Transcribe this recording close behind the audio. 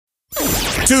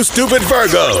Two Stupid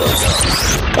Virgos.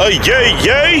 Yay,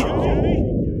 yay.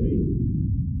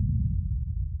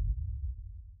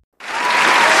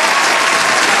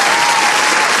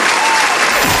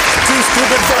 Two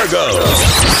Stupid Virgos.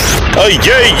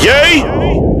 Yay,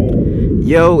 yay.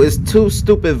 Yo, it's Two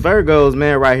Stupid Virgos,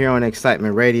 man, right here on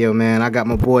Excitement Radio, man. I got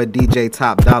my boy DJ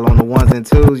Top Dollar on the ones and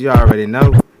twos. You already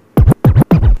know.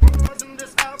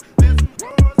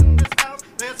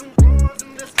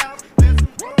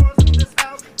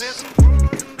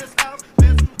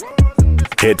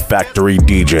 Hit Factory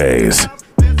DJs.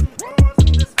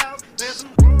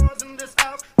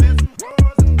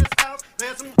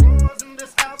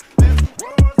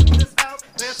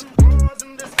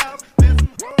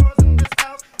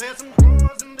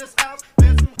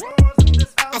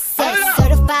 I said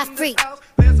certified free,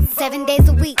 7 days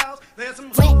a week.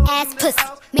 Wet ass pussy,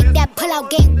 make that pull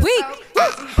out game weak.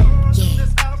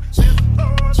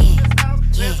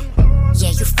 Yeah,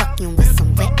 you fucking with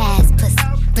some wet ass pussy.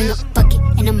 Bring a bucket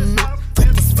and a mop for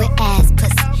this wet ass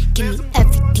pussy. Give me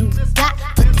everything you got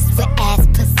for this wet ass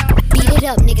pussy. Beat it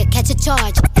up, nigga, catch a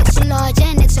charge. Extra large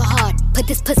and extra hard. Put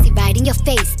this pussy right in your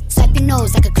face. Swipe your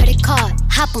nose like a credit card.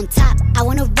 Hop on top, I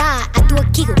wanna ride. I do a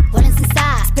giggle, what is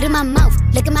inside? Spit in my mouth,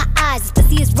 look in my eyes. This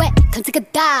pussy is wet, come take a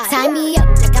dive. Tie me up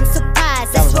like I'm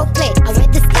surprised. That's roleplay, I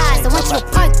read the skies. I want you to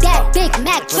park that Big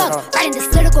Mac truck right in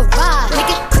this little garage. Make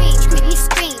it cream, make me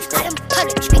scream. I don't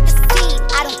public, make the scene.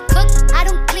 I don't cook, I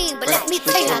don't clean, but let me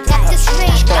tell you, I got this ring.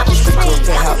 Got this ring.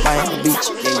 Miami Beach.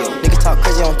 Niggas talk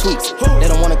crazy on tweets. They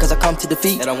don't want it cause I come to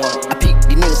defeat. I peek,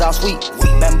 these niggas all sweet.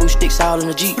 Bamboo sticks all in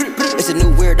the Jeep. It's a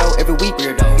new weirdo every week.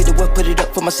 Get the what, put it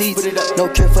up for my seeds. No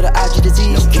cure for the IG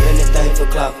disease. Do anything for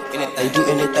clout. They do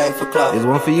anything for clout. There's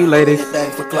one for you, ladies.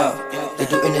 Anything for clout. They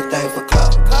do anything for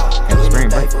clout. They do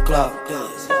anything for clout.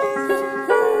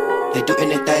 They do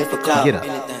anything for clout.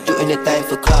 Do anything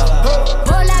for clout.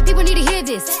 Whole lot of people need to hear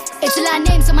this. It's a lot of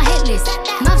names on my hit list.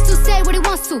 Mouth still say what he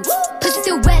wants to. Pussy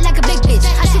still wet like a big bitch.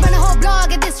 I should run a whole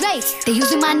blog at this rate. They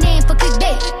using my name for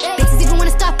clickbait. Bitches even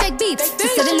wanna start fake beats.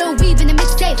 Just sell a little weave in the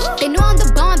mixtape. They know I'm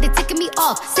the bomb, they ticking me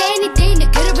off. Say anything to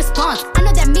get a response. I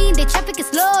know that mean they traffic is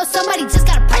slow. Somebody just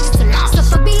gotta practice to launch. So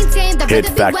for being tame, the Hit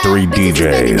Factory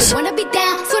DJs. Wanna be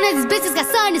down. Soon as these bitches got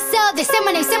something to sell, they say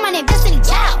my name, Destiny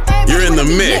Child. You're in the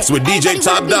mix with DJ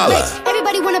Top Dollar.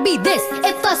 Everybody wanna be this.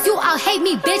 If us you, I'll hate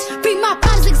me, bitch. Read my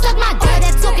problems and suck my dirt.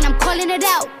 That talking, I'm calling it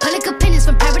out. Public opinions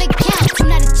from private accounts. You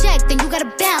not a check, then you gotta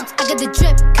bounce. I got the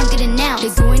drip, come get it now. They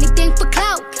do anything for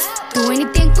clout. Do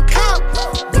anything for clout.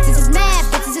 Bitches is mad,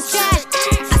 bitches is trash.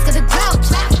 Ask her the grouch.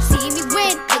 Seeing me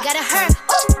win, they gotta hurt.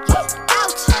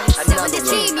 Ouch. Say when they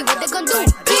see me, what they gon' do?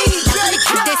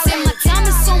 They say my time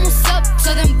is almost up,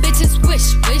 so them bitches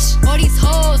wish. All these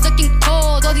hoes looking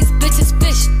cold, all these bitches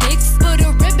fish dicks. Put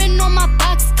a ribbon on my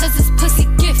box, cause this pussy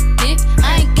gifted.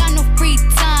 I ain't got no free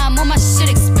time, all my shit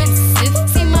expensive.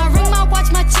 See my ring, my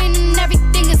watch, my chain, and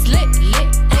everything is lit.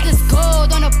 All this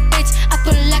gold on a bitch, I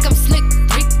feel like I'm slick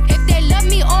Rick. If they love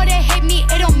me or they hate me,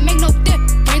 it don't make no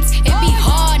difference. It be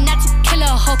hard not to kill a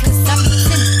hoe, cause I be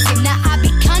tempted. Now I be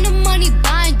counting money,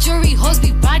 buying jewelry, hoes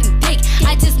be riding dick.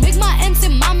 I just make my ends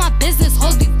and mind my business,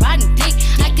 hoes be riding dick.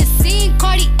 I can see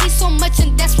Cardi eat so much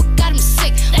and that's what got him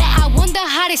sick. But I wonder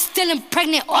how they still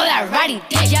impregnate all that riding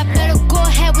dick. Y'all better go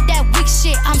ahead with that weak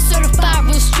shit. I'm certified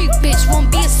real street bitch.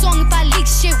 Won't be a song if I leak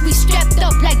shit. We strapped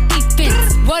up like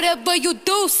defense. Whatever you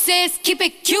do, sis, keep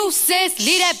it cute, sis.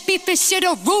 Leave that beef and shit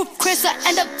on roof, Chris, I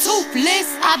end up toothless.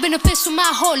 I've been official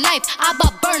my whole life. I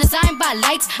bought burners, I ain't buy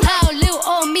lights. How little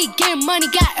old me getting money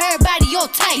got everybody all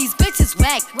tight. These bitches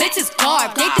whack, bitches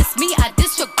garb. They diss me, I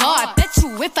disregard. Bet you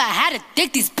if I had a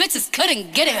dick, these bitches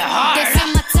couldn't get it hard. They say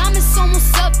my time is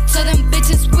almost up, so them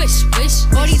bitches wish.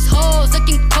 All these hoes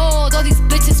looking cold, all these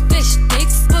bitches fish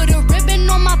dicks. Put a ribbon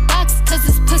on my box, cause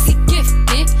this pussy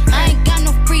gifted. I ain't got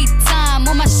no free time,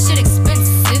 all my shit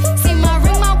expensive. See my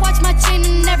ring, my watch, my chain,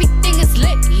 and everything is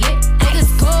lit. All this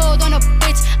gold on a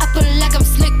bitch, I feel like I'm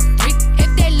slick Rick.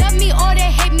 If they love me or they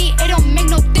hate me, it don't make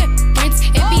no difference.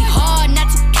 It be hard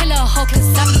not to kill a hoe,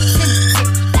 cause I be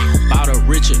tempted. Bought a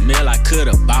Richard Mille, I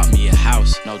could've bought me a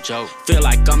house, no joke. Feel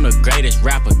like I'm the greatest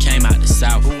rapper, came out the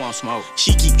south. Who won't smoke?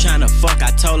 She keep tryna fuck,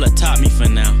 I told her top me for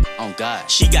now. On God.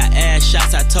 She got ass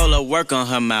shots, I told her work on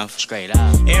her mouth. Straight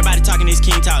up. Everybody talking this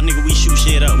king talk, nigga, we shoot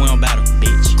shit up, we don't battle,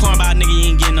 bitch. Cornball nigga, you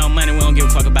ain't getting no money, we don't give a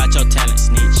fuck about your talent,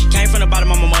 snitch. Came from the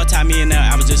bottom, I'm a multi-millionaire,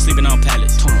 I was just sleeping on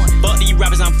pallets. 21. Fuck these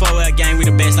rappers, I'm 4L gang, we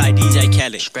the best like DJ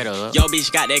Khaled. Straight up. Yo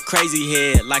bitch got that crazy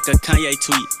head, like a Kanye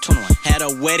tweet. 21. Had a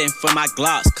wedding for my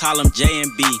Glocks, call them J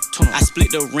and B. 21. I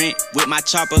split the rent with my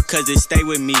chopper, cause it stay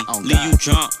with me. Oh, leave you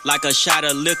drunk like a shot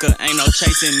of liquor, ain't no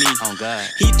chasing me. Oh God.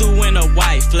 He threw in a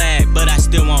white flag, but I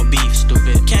still won't beef.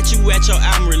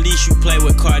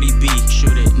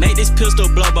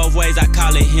 both ways, I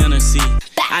call it Hennessy.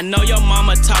 I know your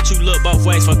mama taught you look both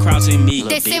ways for crossing me.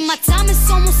 They say my time is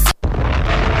almost.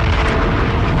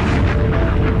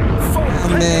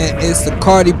 Man, it's the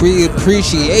Cardi B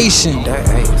appreciation.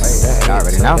 You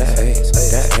already know.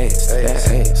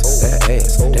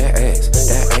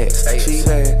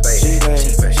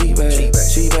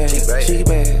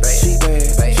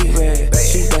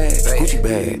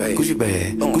 Gucci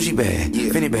bag, Gucci bag,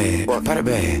 Fendi bag, Prada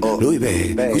bag, Louis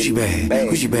bag, Gucci bag,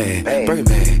 Gucci bag, Birkin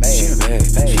bag, she in a bag,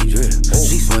 she drip,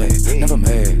 she swag, never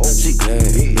mad, she glad,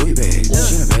 Louis bag,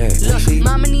 she in a bag. Look,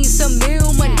 mama needs some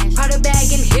meal money, Prada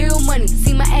bag and heel money.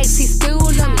 See my ex, he still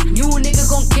love me. You a nigga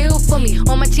gon' kill for me.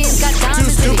 All my chains got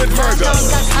diamonds in it. Stupid Virgo.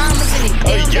 Got commas in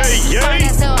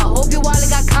it. So I hope your wallet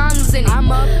got condoms in it.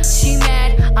 I'm up, she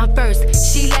mad, I'm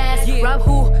first, she last. Rob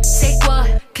who, take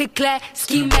what? Click clack,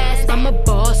 ski mask. I'm a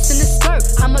boss in the skirt.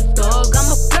 I'm a dog,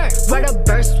 I'm a flirt. Write a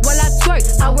verse while I twerk.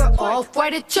 I wear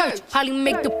off-white at church. Probably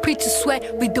make the preacher sweat.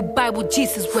 Read the Bible,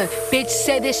 Jesus wept. Bitch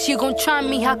said that she gon' try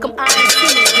me. How come I ain't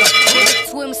seen it yet? It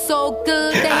to him so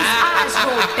good that his eyes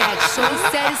roll back. So he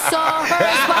said it's all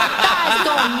hers while thighs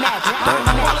don't match.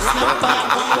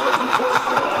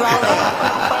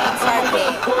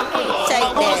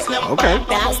 Okay.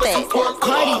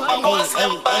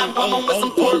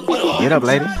 Get up,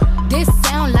 lady. This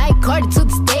sound like Cardi to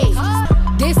the stage.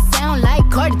 This sound like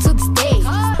Cardi to the stage.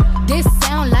 This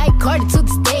sound like Cardi to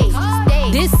the stage.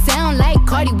 This sound like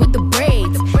Cardi with the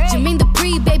braids. Jermaine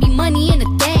Dupri, baby, money in a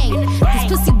thing. This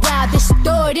pussy wild, this shit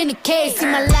throw it in a case. See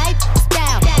my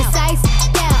lifestyle, it's ice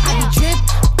down. I be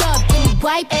dripped up, get me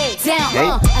wiped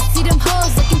down. I see them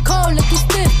hoes looking cold, looking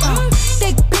stiff.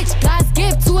 Thick bitch, God's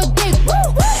gift to a dick.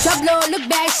 Drop low, look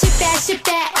back, shit that, shit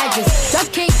that. I just drop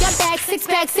kick, your back, six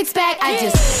pack, six pack. I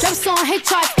just drop song, hit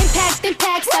charts, impact,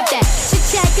 impact. Stop that, shit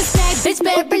check, it's back, bitch,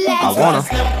 better relax. I wanna.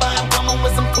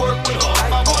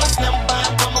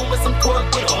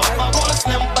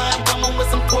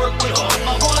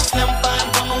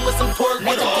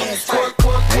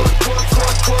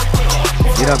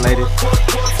 Get up, ladies.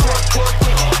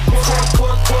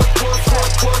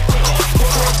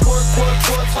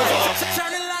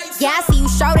 Yeah, I see you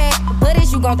show that, but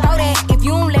is you gon' throw that? If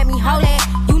you don't let me hold it,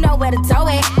 you know where to throw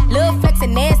it. Lil'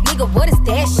 flexin' ass nigga, what is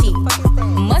that shit?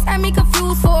 Must have me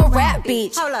confused for a rap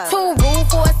bitch. Too rude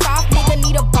for a soft nigga,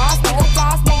 need a boss nigga,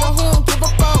 floss nigga. Who don't give a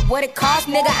fuck what it cost,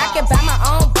 nigga? I can buy my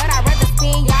own, but I'd rather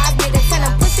spend y'all niggas. Tell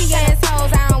them pussy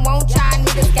assholes, I don't want y'all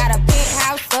niggas. Got a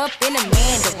penthouse up in the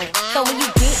Mandarin. So when you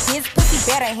get this pussy,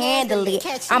 better handle it.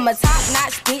 I'm a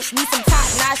top-notch bitch, need some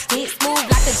top-notch shit. Smooth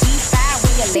like a G5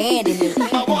 when you're landing it.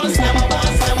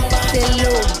 Say,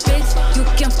 little bitch, you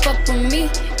can fuck with me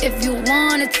if you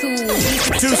wanted to.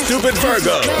 Two stupid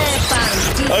Virgos.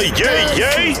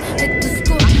 Yay.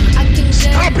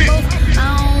 Stop it!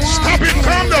 Stop it,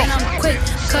 calm down. I'm quick,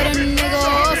 cut a nigga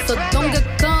off, so don't get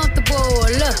comfortable.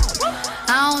 Look,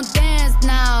 I don't dance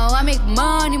now, I make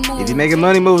money move. If you making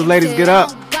money moves, ladies, get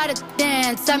up. Gotta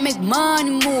dance, I make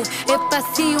money move. If I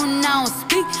see you now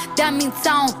speak, that means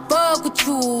I don't fuck with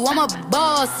you. I'm a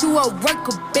boss, you a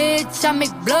worker, bitch. I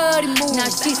make bloody moves. Now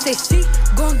she say she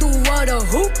gon' do what or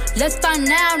who? Let's find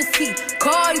out and see.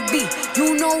 Cardi B,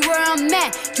 you know where I'm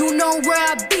at, you know where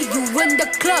I be. You in the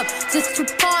club just to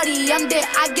party. I'm there,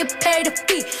 I get paid a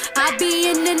fee. I be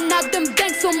in and out them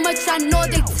banks so much, I know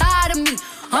they tired of me.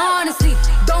 Honestly,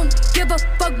 don't give a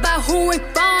fuck about who in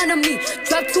front of me.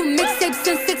 Drop 2 mixtapes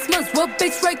in 6 months. What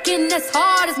bitch working as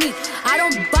hard as me? I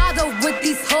don't bother with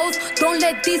these hoes. Don't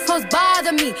let these hoes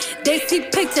bother me. They see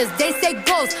pictures, they say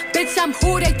goals. Bitch, I'm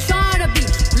who they tryna be.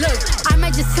 Look, I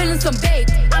might just chill in some babe.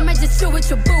 I might just chill with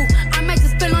your boo. I might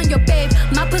just spill on your babe.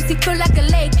 My pussy feel like a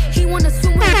lake. He wanna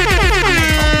swim with me.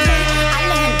 I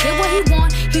let him get what he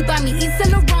want. He buy me East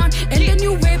Saint Laurent and the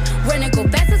new whip. When it go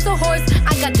fast as a horse,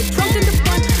 I got the trunk in the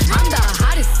front. I'm the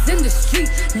hottest in the street.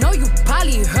 Know you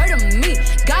probably heard of me.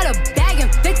 Got a bag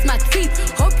and fix my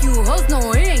teeth. Hope you hoes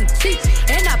know it ain't cheap.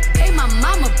 And I pay my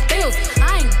mama bills.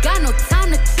 I ain't got no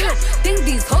time to chill. Think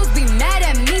these hoes be mad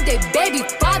at me. They baby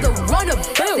father run a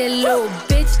bill. Say, little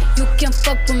bitch, you can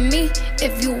fuck with me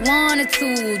if you wanted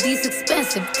to. These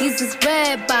expensive, these is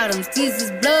red bottoms, these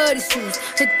is bloody shoes.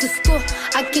 Hit the store,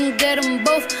 I can get them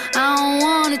both. I don't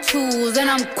wanna choose, and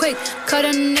I'm quick, cut a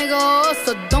nigga off,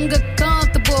 so don't get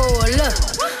comfortable. Look,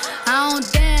 I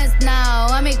don't dance now,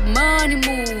 I make money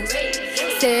move.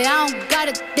 Say I don't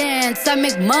gotta dance, I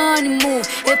make money move.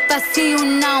 If I see you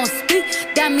now speak,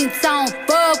 that means I don't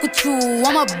fuck with you.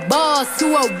 I'm a boss,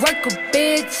 you a worker,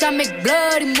 bitch. I make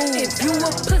bloody moves. If you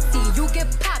a pussy, you get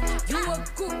popped. You a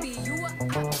groupie, you a...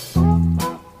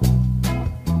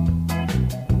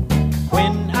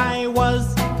 When I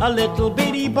was a little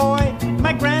bitty boy,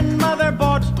 My grandmother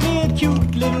bought me a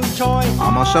cute little toy.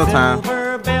 Almost showtime.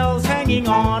 Silver bells hanging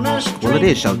on a string. Well, it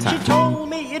is showtime. She told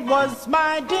me it was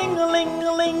my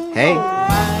ding-a-ling-a-ling. Hey.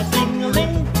 My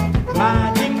ding-a-ling,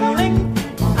 my ding-a-ling.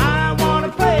 I wanna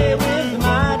play with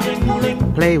my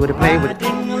ding-a-ling. Play with it, play with it.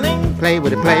 Ding-a-ling. Play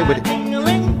with it, play with it.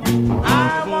 Ding-a-ling.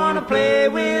 I wanna play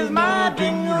with my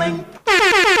ding-a-ling.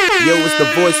 Yo, it's the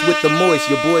voice with the moist,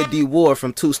 your boy D Ward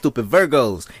from Two Stupid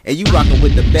Virgos, and you rockin'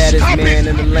 with the baddest man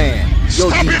in the land. Yo,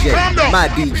 DJ, my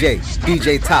DJ,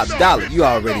 DJ Top Dollar. You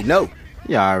already know.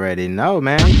 You already know,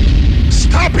 man.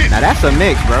 Stop it! Now that's a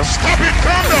mix, bro. Stop it!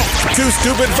 Calm down! Two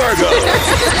Stupid Virgos.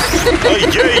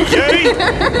 Yay!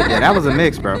 Yeah, that was a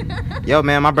mix, bro. Yo,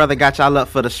 man, my brother got y'all up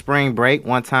for the spring break.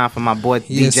 One time for my boy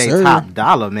Yes, DJ sir. Top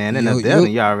Dollar, man, in the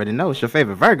building. You already know. It's your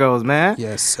favorite Virgos, man.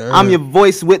 Yes, sir. I'm your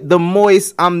voice with the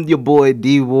moist. I'm your boy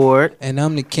D Ward. And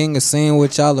I'm the king of saying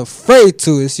what y'all afraid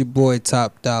to. It's your boy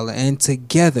Top Dollar. And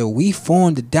together we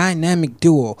formed the dynamic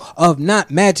duo of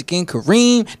not Magic and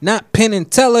Kareem, not Penn and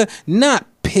Teller, not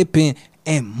Pippen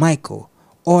and Michael,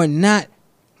 or not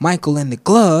Michael and the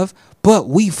Glove, but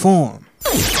we form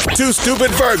Two Stupid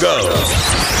Virgos.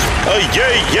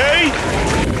 Yay!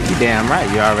 You damn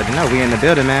right. You already know. We in the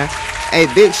building, man.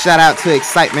 Hey, big shout out to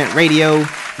Excitement Radio,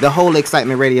 the whole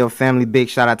Excitement Radio family. Big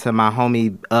shout out to my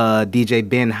homie DJ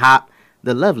Ben Hop,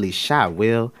 the lovely Shy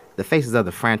Will, the faces of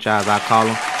the franchise, I call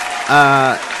them.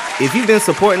 If you've been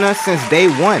supporting us since day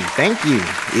one, thank you.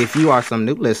 If you are some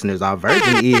new listeners, our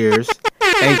virgin ears,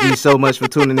 thank you so much for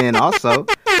tuning in. Also,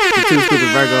 the Two Stupid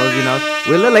Virgos, you know,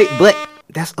 we're a little late, but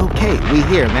that's okay. We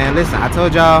here, man. Listen, I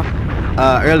told y'all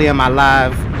earlier in my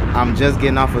live, I'm just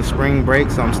getting off of spring break,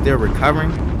 so I'm still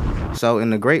recovering. So in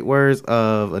the great words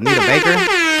of Anita Baker,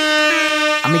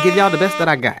 I'm gonna give y'all the best that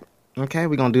I got. Okay,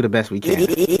 we're gonna do the best we can. Y'all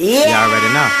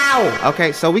already know.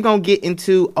 Okay, so we're gonna get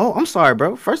into, oh, I'm sorry,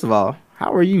 bro. First of all,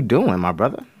 how are you doing, my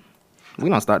brother? We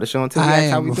don't start the show until we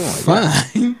ask how we doing.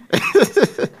 Fine.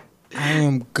 I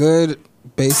am good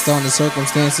based on the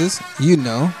circumstances, you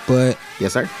know, but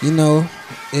yes, sir. You know,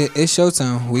 it's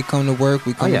showtime. We come to work,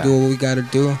 we come yeah. to do what we gotta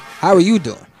do. How are you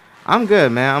doing? I'm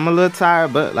good, man. I'm a little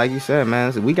tired, but like you said,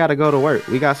 man, we gotta go to work.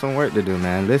 We got some work to do,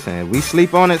 man. Listen, if we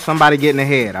sleep on it, somebody getting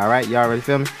ahead, all right? Y'all already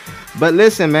feel me? But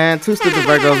listen, man, Two Stupid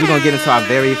Virgos, we're gonna get into our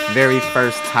very, very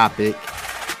first topic.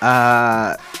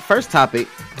 First topic,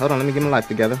 hold on, let me get my life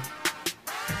together.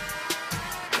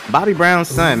 Bobby Brown's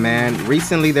son, man.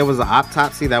 Recently, there was an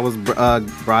autopsy that was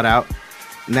brought out.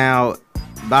 Now,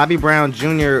 Bobby Brown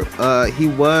Jr., he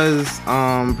was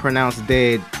pronounced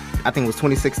dead, I think it was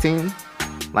 2016,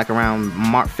 like around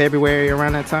February,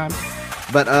 around that time.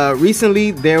 But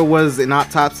recently, there was an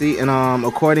autopsy, and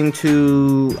according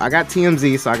to, I got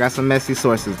TMZ, so I got some messy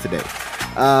sources today.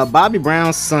 Bobby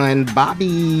Brown's son,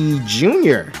 Bobby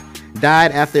Jr.,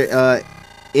 died after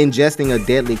ingesting a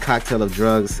deadly cocktail of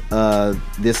drugs,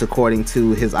 this according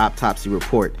to his autopsy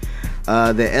report.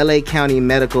 The LA County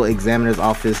Medical Examiner's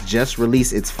Office just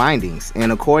released its findings,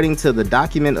 and according to the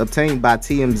document obtained by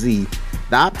TMZ,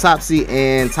 the autopsy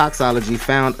and toxicology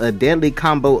found a deadly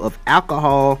combo of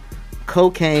alcohol,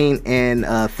 cocaine, and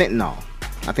fentanyl.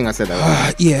 I think I said that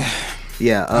right.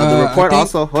 Yeah, the report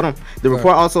also, hold on. The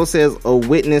report also says a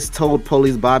witness told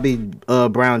police Bobby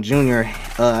Brown Jr.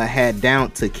 Had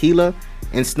downed tequila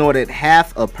and snorted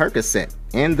half a Percocet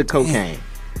and the cocaine.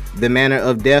 The manner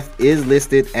of death is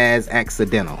listed as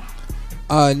accidental.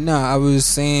 No, I was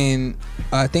saying,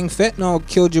 I think fentanyl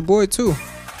killed your boy too.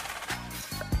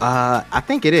 I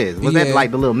think it is. Was that like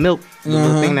the little milk, the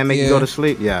little thing that make you go to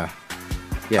sleep? Yeah.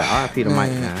 R.I.P. to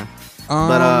Mike, man.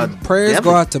 But prayers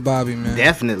go out to Bobby, man.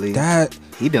 Definitely. That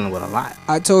he dealing with a lot.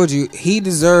 I told you, he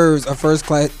deserves a first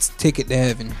class ticket to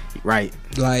heaven. Right.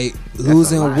 Like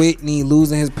losing Whitney,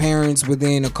 losing his parents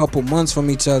within a couple months from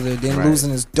each other, then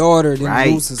losing his daughter,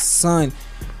 then lose his son.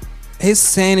 His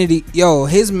sanity,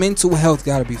 his mental health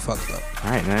gotta be fucked up.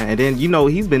 Right, man. And then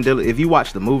he's been dealing. If you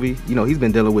watch the movie, he's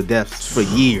been dealing with deaths for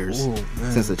years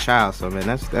since a child. So man,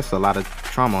 that's a lot of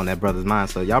trauma on that brother's mind.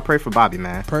 So y'all pray for Bobby,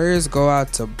 man. Prayers go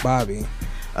out to Bobby.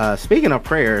 Speaking of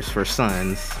prayers for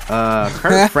sons,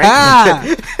 Kirk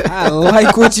Franklin. I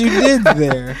like what you did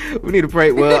there. We need to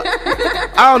pray. Well,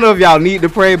 I don't know if y'all need to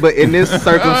pray, but in this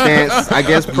circumstance, I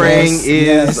guess praying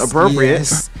is appropriate.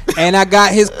 Yes. And I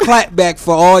got his clap back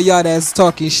for all y'all that's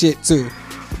talking shit too.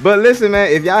 But listen,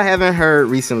 man, if y'all haven't heard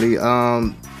recently,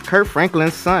 Kirk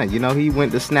Franklin's son, he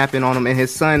went to snapping on him, and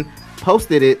his son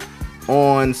posted it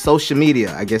on social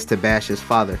media, I guess, to bash his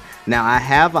father. Now, I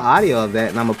have an audio of that,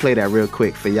 and I'm going to play that real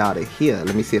quick for y'all to hear.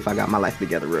 Let me see if I got my life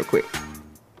together real quick.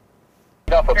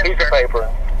 Off a piece of paper.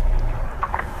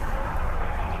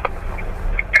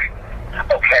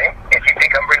 Okay, if you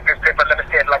think I'm reading this paper, let me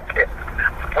say it like this.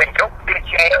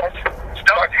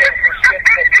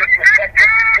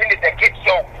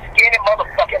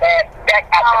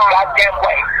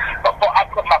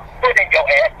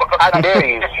 I dare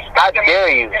you. I dare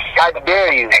you. I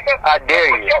dare you. I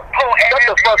dare you. Shut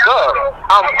the fuck up.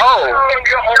 I'm old.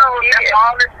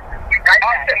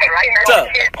 What's up?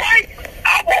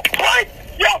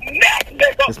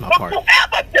 This is my part.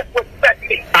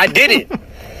 I did it.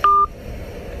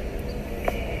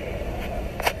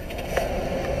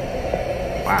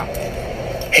 Wow.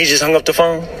 He just hung up the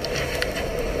phone.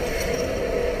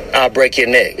 I'll break your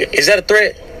neck. Is that a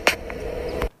threat?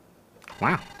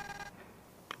 Wow.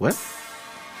 What?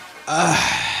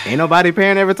 Ain't nobody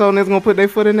parent ever told them they're gonna put their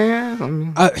foot in their ass? I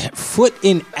mean, Foot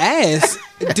in ass,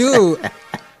 dude.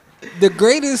 The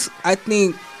greatest, I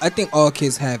think all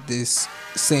kids have this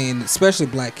saying, especially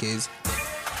black kids.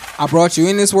 I brought you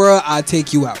in this world, I'll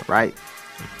take you out. right.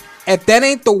 If that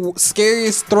ain't the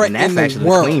scariest threat And that's in the actually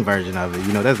world, the clean version of it.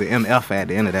 You know, there's an MF at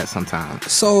the end of that sometimes.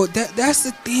 so that's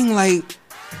the thing. Like,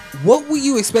 what were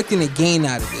you expecting to gain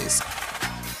out of this?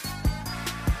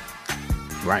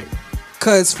 Right.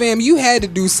 Cause fam, you had to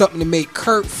do something to make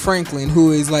Kurt Franklin,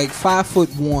 who is like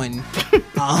 5'1",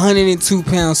 102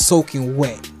 pounds soaking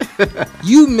wet.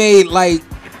 You made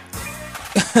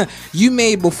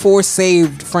before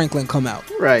Saved Franklin come out.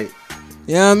 Right.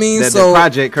 You know what I mean? That So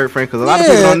project Kurt Franklin. Because a lot of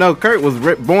people don't know Kurt was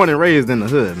born and raised in the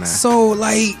hood, man. So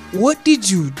like, what did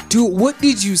you do? What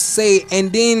did you say?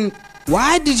 And then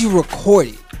why did you record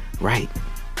it? Right.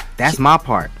 That's my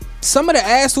part. Some of the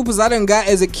ass whoopers I done got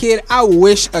as a kid, I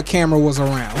wish a camera was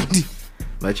around.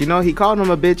 But you know, he called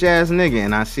him a bitch ass nigga,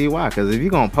 and I see why. Because if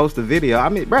you gonna post a video, I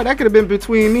mean, bro, that could have been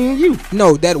between me and you.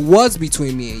 No, that was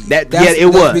between me and you. It That's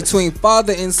was between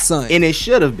father and son. and it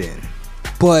should have been.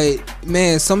 But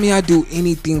man, some of y'all do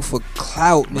anything for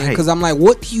clout, man. Right. Because I'm like,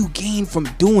 what do you gain from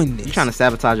doing this? You trying to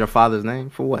sabotage your father's name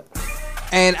for what?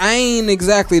 And I ain't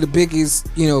exactly the biggest,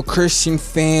 Christian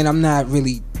fan. I'm not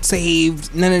really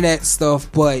saved, none of that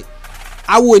stuff. But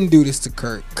I wouldn't do this to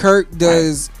Kurt. Kurt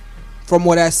does, from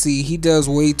what I see, he does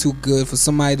way too good for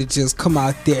somebody to just come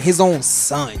out there, his own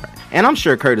son. And I'm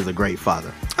sure Kurt is a great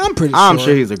father. I'm I'm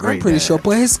sure he's a great I'm pretty dad. sure,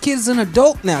 but his kid's an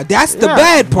adult now. That's the Yeah,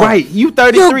 bad part. Right, you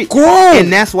 33. You're grown.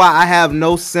 And that's why I have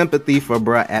no sympathy for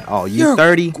bruh at all. You're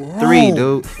 33, grown.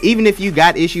 dude. Even if you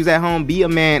got issues at home, be a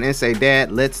man and say,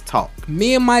 Dad, let's talk.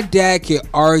 Me and my dad could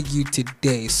argue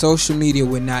today. Social media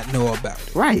would not know about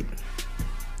it. Right.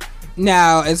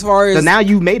 Now, as far as So now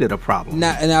you made it a problem.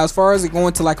 now as far as it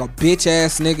going to like a bitch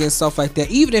ass nigga and stuff like that,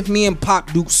 even if me and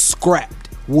Pop Duke scrapped,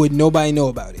 would nobody know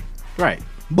about it? Right.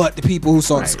 But the people who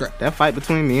saw the Right. scrap. That fight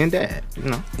between me and Dad, you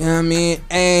know. You know what I mean?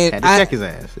 And Had to check his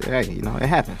ass. Hey, you know, it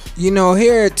happens.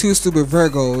 Here at Two Stupid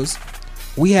Virgos,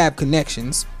 we have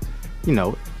connections. You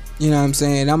know it. You know what I'm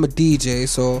saying? I'm a DJ,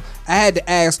 so I had to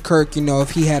ask Kirk, if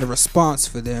he had a response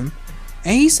for them.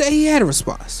 And he said he had a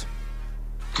response.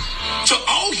 To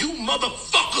all you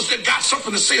motherfuckers that got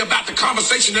something to say about the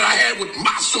conversation that I had with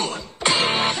my son,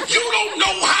 you don't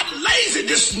know how lazy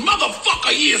this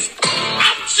motherfucker is.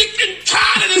 I'm sick and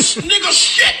tired of this nigga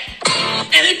shit.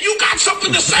 And if you got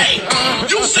something to say,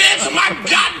 you say it to my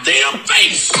goddamn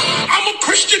face. I'm a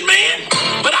Christian man,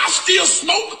 but I still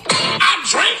smoke, I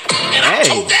drink, and I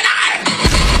tote that iron.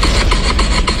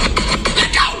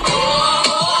 Let go.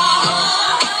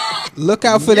 Look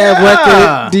out for that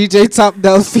record, DJ Top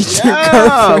Dollar featuring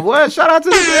Kirk. What? Shout out to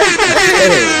the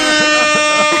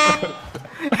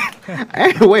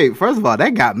Hey, wait, first of all,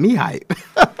 that got me hype.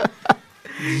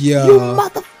 Yo. You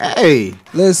mother. Hey.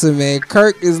 Listen, man,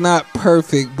 Kirk is not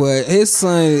perfect, but his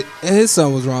son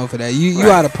was wrong for that. You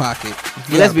out of pocket.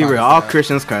 Let's be real. All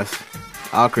Christians cuss.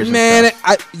 All Christians Man,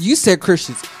 cuss. you said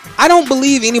Christians. I don't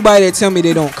believe anybody that tell me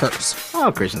they don't curse.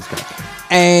 All Christians cuss.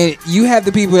 And you have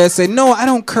the people that say, no, I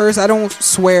don't curse, I don't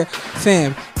swear.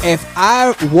 Fam, if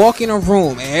I walk in a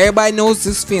room and everybody knows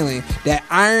this feeling, that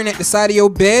iron at the side of your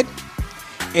bed,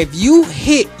 if you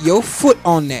hit your foot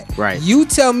on that, right, you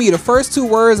tell me the first two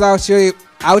words out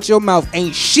your mouth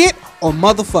ain't shit or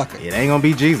motherfucker. It ain't gonna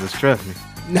be Jesus, trust me.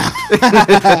 Nah.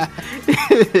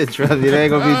 Trust me, it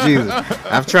ain't gonna be Jesus.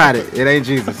 I've tried it. It ain't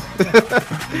Jesus.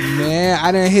 Man,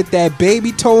 I done hit that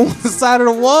baby toe on the side of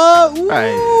the wall. Ooh.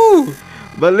 Right.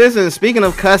 But listen, speaking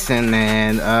of cussing,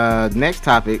 man, next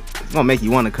topic, it's gonna make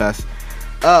you want to cuss.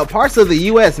 Parts of the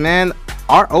U.S., man,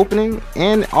 are opening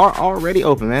and are already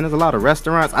open, man. There's a lot of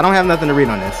restaurants. I don't have nothing to read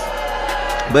on this.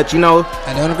 But,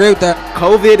 I don't agree with that.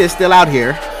 COVID is still out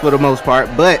here for the most part.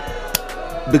 But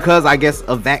because, I guess,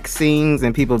 of vaccines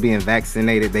and people being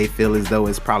vaccinated, they feel as though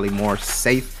it's probably more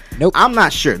safe. Nope. I'm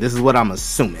not sure. This is what I'm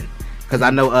assuming. Because I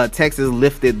know Texas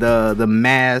lifted the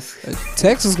mask.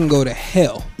 Texas can go to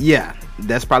hell. Yeah.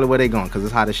 That's probably where they going because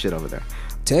it's hot as shit over there.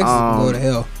 Texas can go to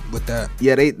hell with that.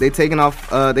 Yeah, they taking off.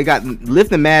 They got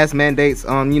lifting mask mandates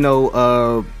on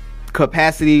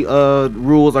capacity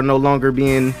rules are no longer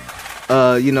being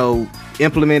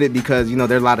implemented because there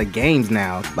are a lot of games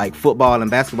now, like football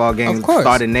and basketball games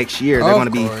starting next year. They're going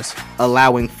to be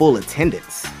allowing full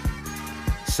attendance.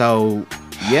 So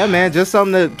yeah, man, just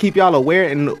something to keep y'all aware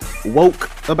and woke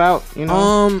about.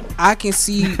 I can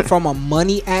see from a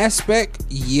money aspect,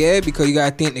 yeah, because you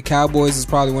gotta think the Cowboys is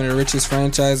probably one of the richest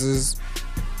franchises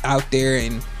out there,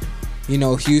 and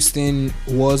Houston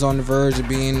was on the verge of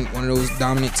being one of those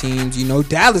dominant teams.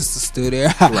 Dallas is still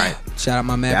there. Right. Shout out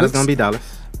my Mavericks. Dallas gonna be Dallas.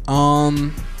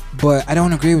 But I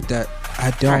don't agree with that. I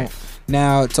don't. Right.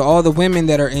 Now, to all the women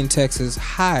that are in Texas,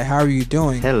 hi, how are you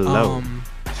doing? Hello.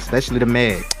 Especially the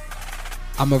Meg.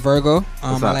 I'm a Virgo.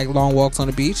 I like long walks on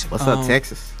the beach. What's up,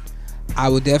 Texas? I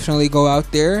would definitely go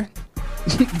out there,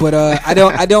 but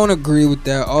I don't agree with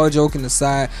that. All joking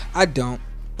aside, I don't.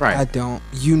 Right. I don't.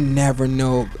 You never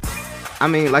know. I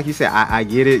mean, like you said, I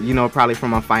get it. Probably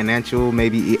from a financial,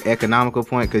 maybe economical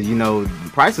point, because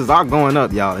prices are going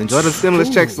up, y'all. Enjoy the stimulus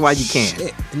checks while you can.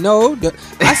 Shit. No,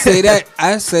 I say that.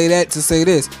 I say that to say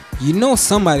this.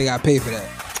 Somebody got to pay for that.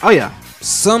 Oh yeah.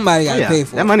 Somebody got to pay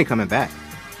for that money coming back.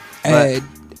 And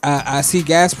I see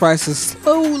gas prices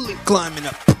slowly climbing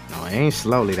up. No, it ain't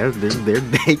slowly.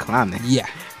 They climbing. Yeah.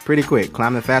 Pretty quick.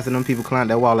 Climbing faster than people climb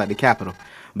that wall at the Capitol.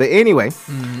 But anyway,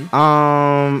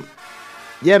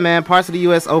 yeah, man, parts of the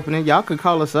U.S. opening. Y'all could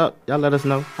call us up. Y'all let us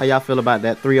know how y'all feel about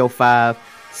that.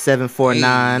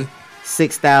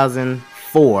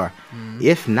 305-749-6004.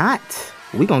 If not,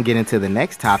 we going to get into the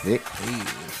next topic,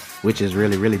 which is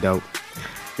really, really dope.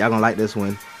 Y'all going to like this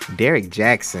one. Derrick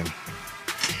Jackson.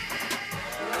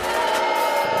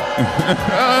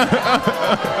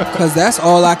 Because that's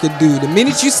all I could do. The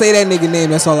minute you say that nigga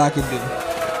name, that's all I could do.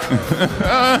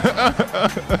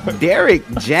 Derrick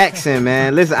Jackson,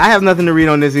 man. Listen, I have nothing to read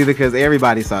on this either because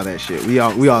everybody saw that shit. We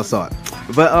all saw it.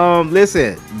 But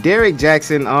listen, Derrick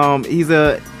Jackson, he's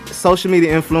a social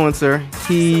media influencer.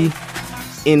 He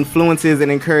influences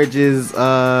and encourages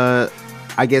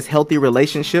healthy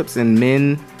relationships and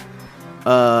men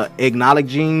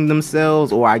acknowledging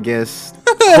themselves, or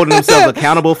holding themselves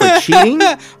accountable for cheating.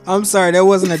 I'm sorry, that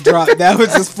wasn't a drop. That was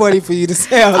just funny for you to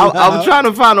say out loud. I'm trying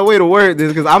to find a way to word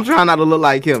this because I'm trying not to look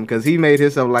like him because he made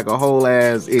himself like a whole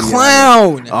ass idiot.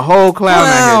 Clown. A whole clown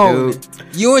out here, dude.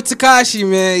 You and Tekashi,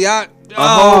 man. Y'all. A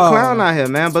whole clown out here,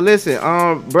 man. But listen,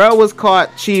 bro was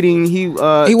caught cheating. He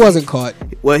wasn't caught.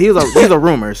 Well, these are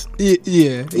rumors.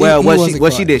 Yeah. Well,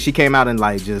 what she did, she came out and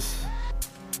was just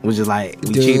like,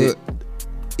 we cheated.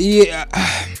 Yeah.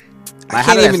 Like,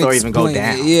 how did that story even go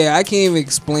down? Yeah, I can't even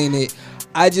explain it.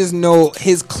 I just know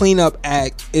his cleanup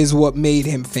act is what made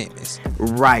him famous.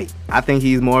 Right. I think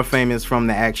he's more famous from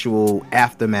the actual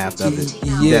aftermath of it.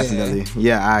 Yeah. Definitely.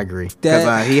 Yeah, I agree.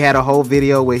 Because he had a whole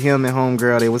video with him and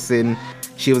homegirl. They were sitting.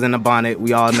 She was in the bonnet.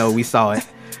 We all know. We saw it.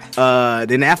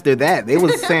 Then after that, they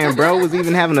was saying bro was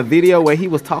even having a video where he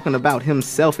was talking about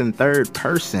himself in third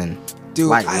person. Dude,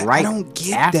 like I don't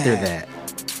get after that.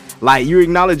 Like, you're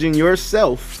acknowledging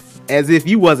yourself as if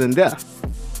you wasn't there.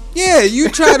 Yeah, you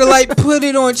try to put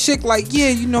it on chick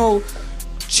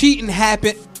cheating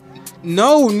happened.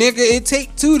 No, nigga, it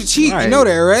take two to cheat. Right. You know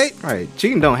that, right? Right.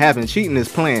 Cheating don't happen. Cheating is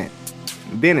planned.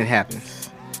 Then it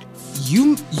happens.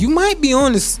 You might be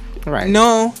on this. Right.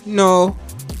 No,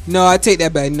 I take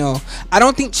that back. No, I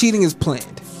don't think cheating is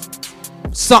planned.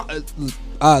 So, let's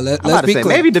be clear.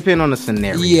 Maybe depend on the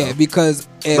scenario. Yeah, because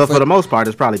but for the most part,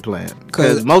 it's probably planned.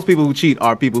 Because most people who cheat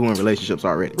are people who are in relationships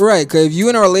already. Right. Because if you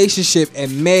in a relationship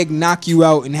and Meg knock you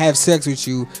out and have sex with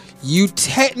you, you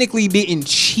technically didn't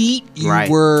cheat. You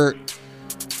were.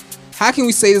 How can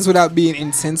we say this without being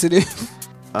insensitive?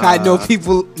 I know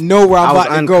people know where I'm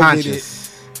about to go with it.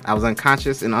 I was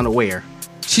unconscious and unaware.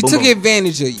 She took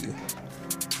advantage of you.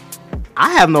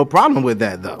 I have no problem with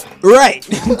that, though. Right.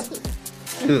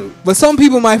 Dude. But some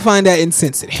people might find that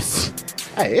insensitive.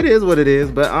 Hey, it is what it is.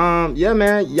 But yeah,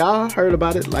 man, y'all heard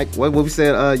about it. Like what we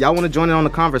said, y'all want to join in on the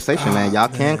conversation, man. Y'all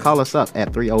can call us up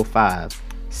at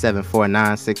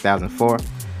 305-749-6004.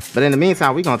 But in the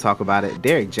meantime, we're gonna talk about it.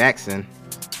 Derrick Jackson.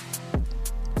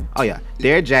 Oh yeah,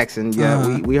 Derrick Jackson.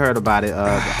 Yeah, we heard about it.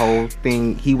 The whole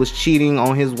thing. He was cheating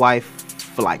on his wife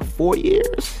for like 4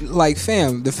 years. Like,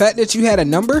 fam, the fact that you had a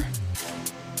number.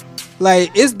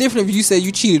 Like, it's different if you say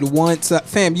you cheated once.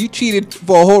 Fam, you cheated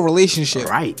for a whole relationship.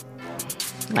 Right.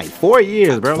 Like 4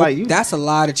 years, bro. Like that's a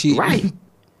lot of cheating. Right.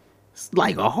 It's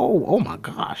like a whole, oh my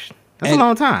gosh. That's a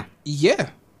long time.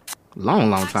 Yeah.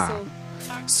 Long time.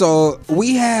 So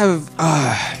we have,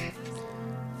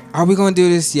 are we going to do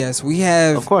this? Yes, we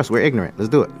have. Of course, we're ignorant. Let's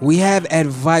do it. We have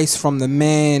advice from the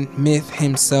man myth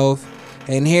himself.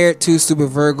 And here at Two Stupid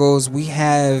Virgos, we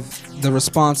have the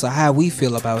response of how we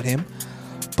feel about him.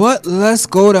 But let's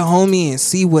go to homie and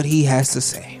see what he has to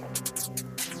say.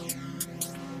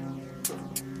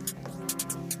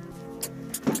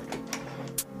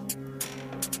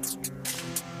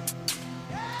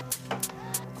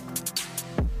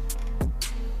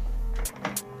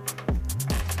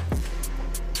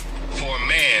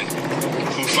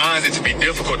 Finds it to be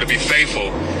difficult to be faithful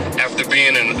after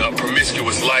being in a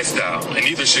promiscuous lifestyle, and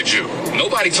neither should you.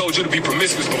 Nobody told you to be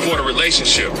promiscuous before the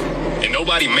relationship, and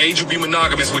nobody made you be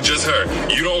monogamous with just her.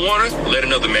 You don't want her? Let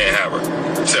another man have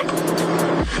her. Simple.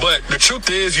 But the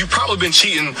truth is, you've probably been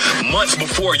cheating months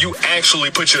before you actually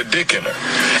put your dick in her.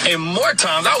 And more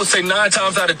times, I would say 9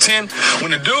 times out of 10, when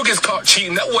the dude gets caught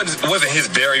cheating, that wasn't his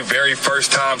very, very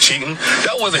first time cheating.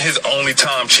 That wasn't his only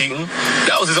time cheating.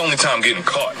 That was his only time getting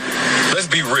caught. Let's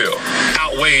be real.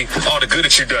 Outweigh all the good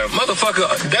that you done.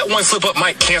 Motherfucker, that one slip up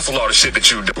might cancel all the shit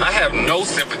that you done. I have no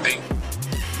sympathy.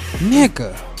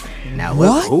 Nigga. Now,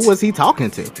 what? Who was he talking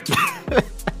to?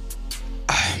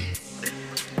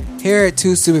 Here at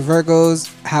Two Stupid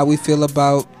Virgos, how we feel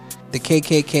about the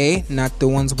KKK, not the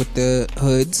ones with the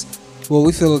hoods. Well,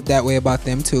 we feel that way about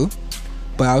them too.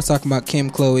 But I was talking about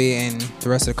Kim, Khloe, and the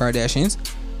rest of the Kardashians.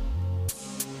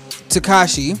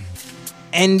 Tekashi,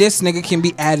 and this nigga can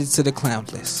be added to the clown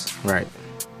list. Right.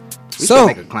 We So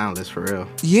should make a clown list for real.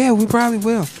 Yeah, we probably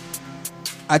will.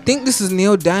 I think this is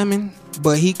Neil Diamond,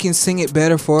 but he can sing it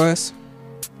better for us.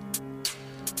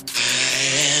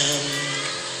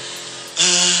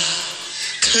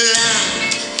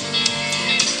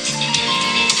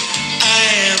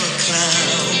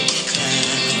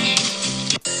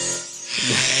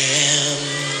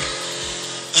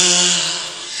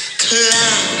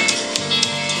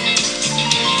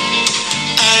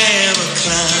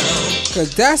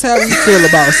 Cause that's how we feel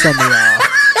about some of y'all.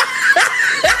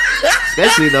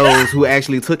 Especially those who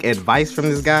actually took advice from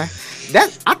this guy.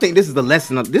 I think this is the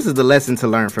lesson. This is the lesson to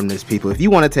learn from this, people. If you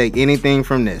want to take anything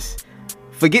from this,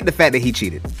 forget the fact that he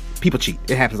cheated. People cheat.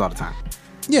 It happens all the time.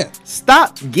 Yeah.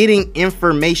 Stop getting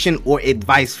information or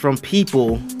advice from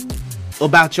people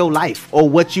about your life or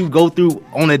what you go through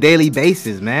on a daily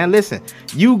basis, man. Listen,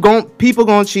 people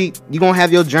gonna cheat. You gonna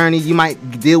have your journey. You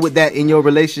might deal with that in your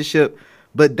relationship.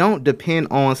 But don't depend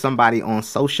on somebody on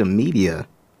social media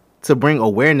to bring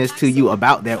awareness to you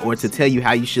about that or to tell you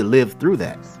how you should live through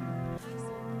that.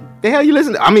 The hell you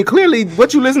listen to? I mean, clearly,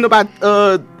 what you listen about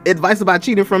advice about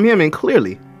cheating from him, and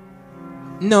clearly.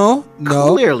 No.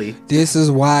 Clearly. This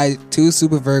is why Two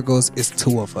Super Virgos is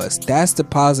 2 of us. That's the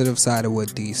positive side of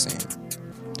what D's saying.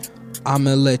 I'm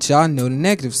going to let y'all know the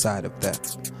negative side of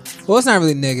that. Well, it's not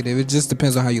really negative. It just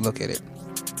depends on how you look at it.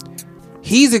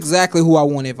 He's exactly who I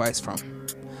want advice from.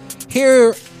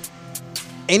 Here,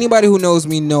 anybody who knows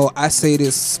me know I say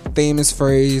this famous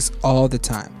phrase all the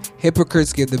time.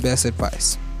 Hypocrites give the best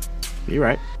advice. You're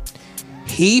right.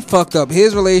 He fucked up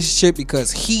his relationship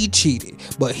because he cheated.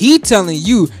 But he telling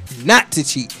you not to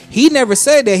cheat. He never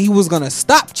said that he was going to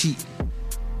stop cheating.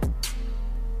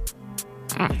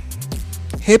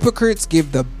 Hypocrites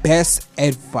give the best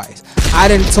advice. I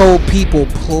done told people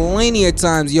plenty of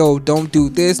times, yo, don't do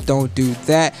this, don't do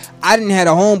that. I didn't had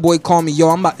a homeboy call me, yo,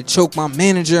 I'm about to choke my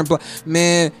manager. And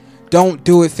man, don't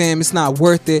do it, fam. It's not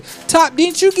worth it. Top,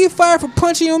 didn't you get fired for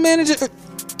punching your manager?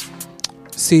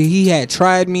 See, he had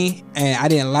tried me, and I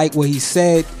didn't like what he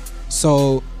said.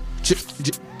 So,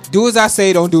 do as I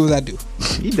say, don't do as I do.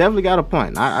 You definitely got a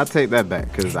point. I take that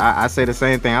back, because I say the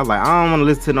same thing. I was like, I don't want to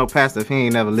listen to no pastor if he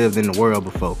ain't never lived in the world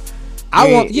before. I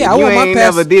want my pastor. You ain't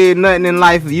never did nothing in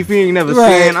life. If you ain't never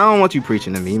sinned, I don't want you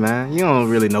preaching to me, man. You don't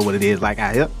really know what it is like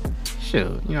out here.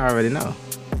 Sure, you already know.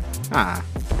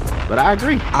 But I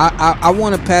agree. I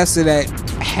want a pastor that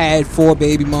had 4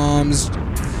 baby moms,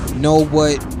 know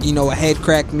what, a head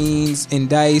crack means in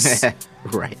dice.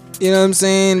 Right. You know what I'm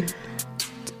saying?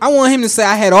 I want him to say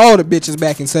I had all the bitches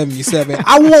back in 77.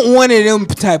 I want one of them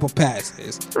type of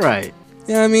pastors. Right.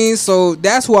 You know what I mean? So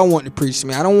that's who I want to preach to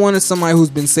me. I don't want somebody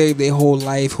who's been saved their whole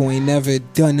life who ain't never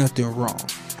done nothing wrong.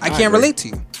 I can't relate to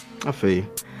you. I feel you.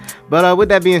 But with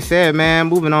that being said, man,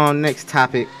 moving on, next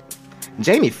topic.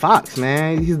 Jamie Foxx,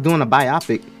 man, he's doing a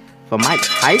biopic for Mike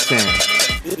Tyson.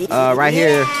 Right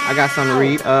here, I got something to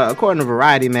read. According to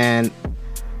Variety, man,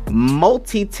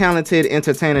 multi-talented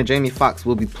entertainer Jamie Foxx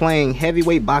will be playing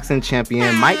heavyweight boxing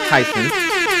champion Mike Tyson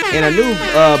in a new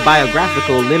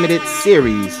biographical limited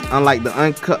series. Unlike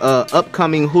the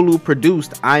upcoming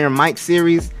Hulu-produced Iron Mike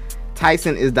series,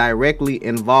 Tyson is directly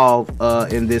involved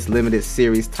in this limited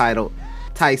series titled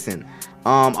Tyson.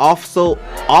 Also,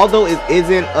 although it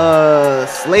isn't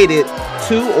slated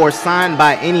to or signed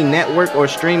by any network or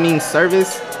streaming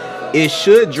service, it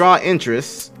should draw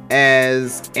interest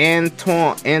as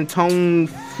Anton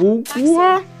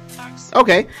Fuqua.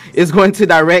 Okay, is going to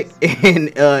direct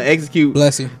and execute.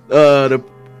 Bless you. The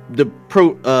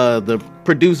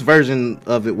produced version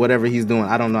of it, whatever he's doing.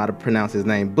 I don't know how to pronounce his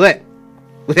name, but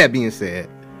with that being said,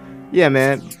 yeah,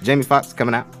 man, Jamie Foxx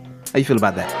coming out. How you feel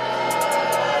about that?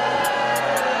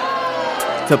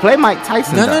 To play Mike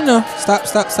Tyson. No.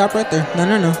 Stop right there.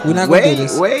 No. We're not gonna do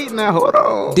this. Wait, now hold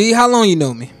on. D, how long you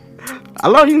know me? I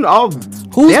love you all.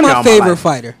 Who's my favorite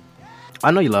fighter?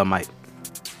 I know you love Mike.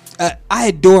 I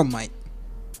adore Mike.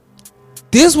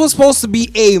 This was supposed to be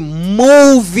a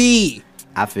movie.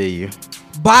 I feel you.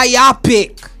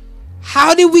 Biopic.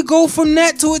 How did we go from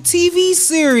that to a TV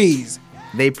series?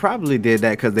 They probably did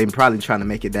that because they probably trying to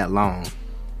make it that long.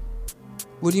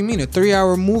 What do you mean? A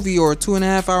 3-hour movie or a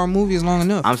 2.5-hour movie is long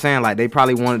enough? I'm saying like they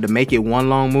probably wanted to make it one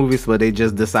long movie, so they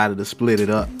just decided to split it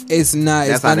up. It's not.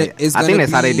 I think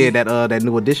that's how they did that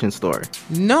New Edition story.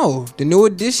 No, the New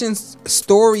Edition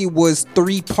story was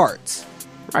 3 parts.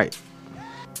 Right.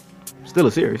 Still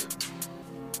a series.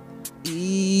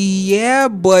 Yeah,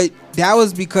 but that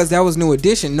was because that was New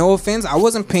Edition. No offense, I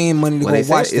wasn't paying money to go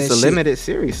watch that. It's a limited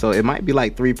series, so it might be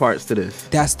like 3 parts to this.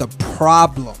 That's the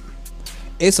problem.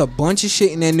 It's a bunch of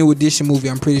shit in that New Edition movie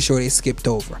I'm pretty sure they skipped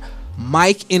over.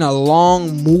 Mike in a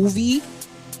long movie,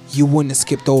 you wouldn't have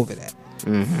skipped over that.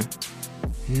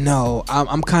 Mm-hmm. No,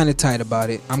 I'm kind of tight about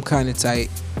it. I'm kind of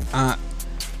tight.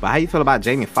 But how you feel about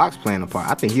Jamie Foxx playing the part?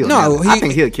 I think I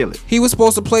think he'll kill it. He was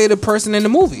supposed to play the person in the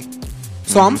movie,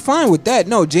 so I'm fine with that.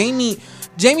 No, Jamie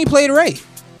played Ray.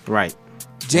 Right.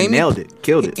 Jamie he nailed it,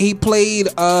 killed it. He played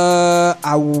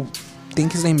I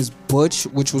think his name is Butch,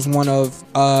 which was one of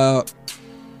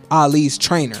Ali's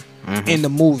trainer in the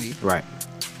movie. Right.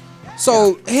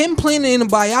 So him playing it in a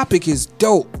biopic is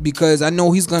dope because I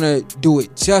know he's gonna do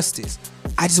it justice.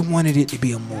 I just wanted it to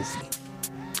be a movie.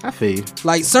 I feel you.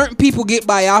 Like certain people get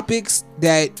biopics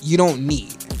that you don't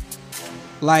need.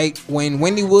 Like when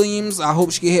Wendy Williams, I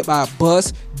hope she get hit by a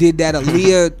bus, did that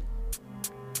Aaliyah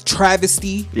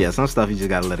travesty. Yeah, some stuff you just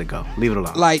gotta let it go. Leave it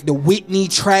alone. Like the Whitney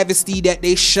travesty that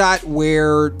they shot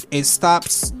where it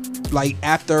stops like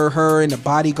after her and the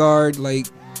bodyguard, like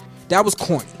that was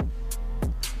corny.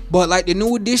 But like the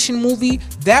New Edition movie,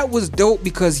 that was dope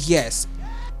because yes,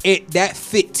 that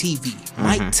fit TV.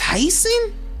 Mike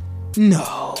Tyson?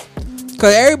 No.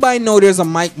 Cause everybody know there's a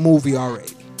Mike movie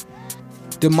already.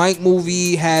 The Mike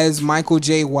movie has Michael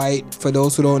J. White, for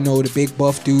those who don't know, the big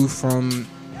buff dude from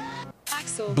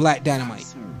Black Dynamite.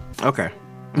 Okay.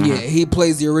 Yeah, he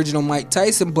plays the original Mike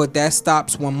Tyson, but that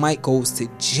stops when Mike goes to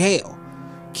jail.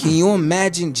 Can you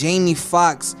imagine Jamie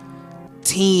Foxx,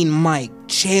 teen Mike,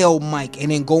 jail Mike,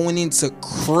 and then going into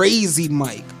crazy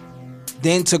Mike,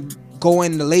 then to go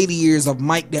in the later years of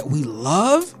Mike that we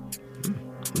love?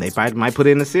 They probably might put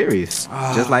it in a series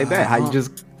just like that. How you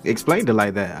just explained it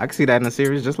like that. I can see that in a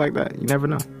series just like that. You never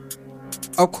know.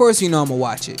 Of course, you know I'm gonna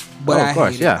watch it, but of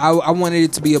course, yeah. I wanted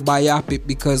it to be a biopic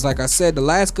because, like I said, the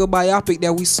last good biopic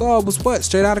that we saw was what?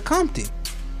 Straight Outta Compton.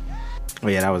 Oh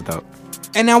yeah, that was dope.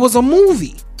 And that was a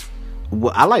movie.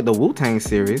 Well, I like the Wu-Tang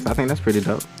series. I think that's pretty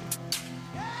dope.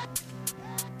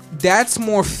 That's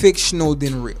more fictional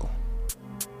than real.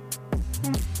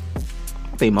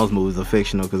 I think most movies are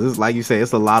fictional because it's like you say,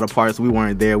 it's a lot of parts we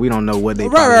weren't there. We don't know what they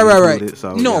right.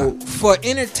 So, no, yeah. For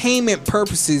entertainment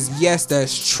purposes, yes,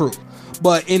 that's true.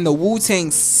 But in the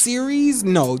Wu-Tang series,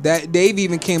 no. That they've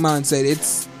even came out and said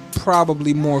it's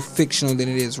probably more fictional than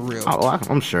it is real. Oh,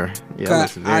 I'm sure. Yeah,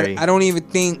 I don't even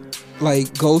think like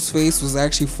Ghostface was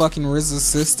actually fucking RZA's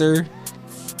sister,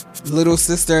 little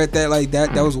sister at that. Like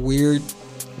that was weird.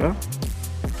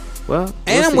 Well,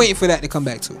 and I'm waiting for that to come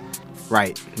back too.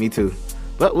 Right, me too.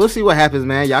 But we'll see what happens,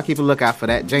 man. Y'all keep a lookout for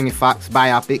that Jamie Foxx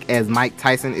biopic as Mike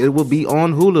Tyson. It will be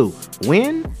on Hulu.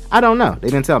 When? I don't know. They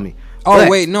didn't tell me. Oh, but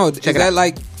wait, no. Is that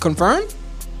like confirmed?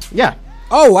 Yeah.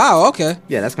 Oh, wow. Okay.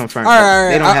 Yeah, that's confirmed. All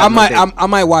right. I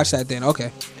might watch that then.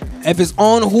 Okay. If it's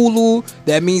on Hulu,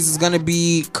 that means it's gonna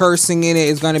be cursing in it.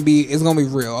 It's gonna be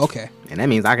real. Okay. And that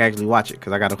means I can actually watch it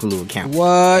because I got a Hulu account.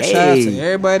 What? Shout out to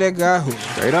everybody that got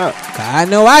Hulu. Straight up. I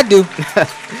know I do.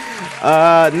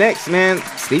 Next, man.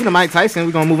 Speaking of Mike Tyson,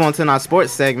 we're gonna move on to our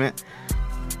sports segment.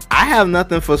 I have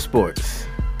nothing for sports.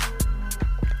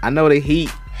 I know the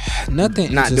Heat.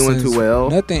 Nothing. Not doing too well.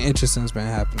 Nothing interesting's been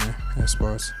happening in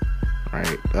sports.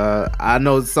 Right. I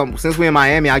know since we're in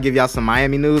Miami, I'll give y'all some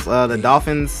Miami news. The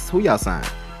Dolphins, who y'all signed?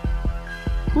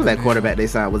 Who's that quarterback they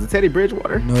signed? Was it Teddy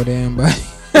Bridgewater? No damn body.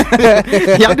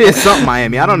 Y'all did something,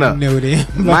 Miami. I don't know. No damn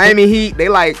body. Miami Heat, they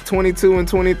like 22 and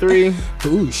 23.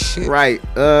 Ooh shit. Right.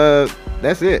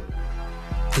 That's it.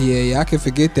 Yeah, I can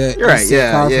forget that. You're right.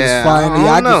 Yeah. Finally,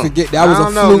 I can forget that was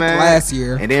a fluke last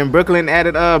year. And then Brooklyn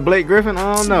added Blake Griffin.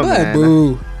 I don't know, man.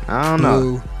 Boo. I don't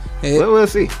know. We'll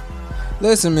see.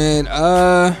 Listen, man.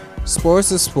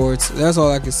 Sports is sports. That's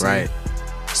all I can say. Right.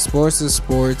 Sports is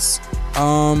sports.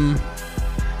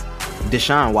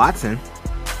 Deshaun Watson.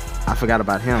 I forgot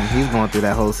about him. He's going through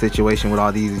that whole situation with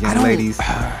all these young ladies.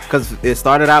 Because it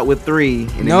started out with 3,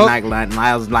 and then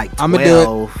I was like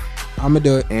 12. I'm going to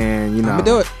do it. And, you know. I'm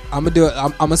going to do it.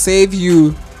 I'm going to save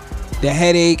you the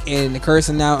headache and the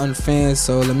cursing out on the fans.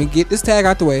 So let me get this tag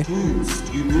out the way.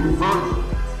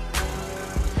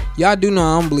 Y'all do know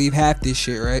I don't believe half this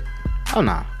shit, right? Oh,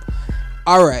 no.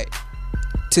 All right.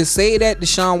 To say that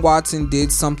Deshaun Watson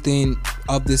did something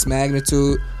of this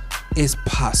magnitude is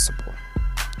possible.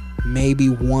 Maybe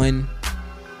 1,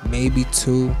 maybe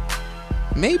 2,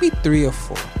 maybe 3 or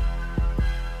 4.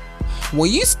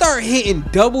 When you start hitting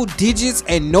double digits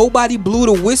and nobody blew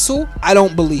the whistle, I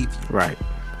don't believe you. Right.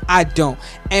 I don't.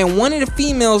 And one of the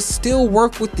females still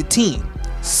work with the team.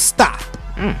 Stop.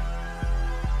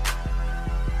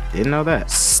 Didn't know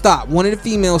that. Stop. One of the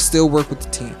females still work with the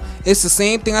team. It's the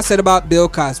same thing I said about Bill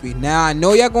Cosby. Now, I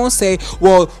know y'all gonna say,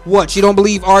 well, what, you don't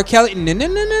believe R. Kelly?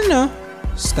 No.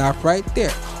 Stop right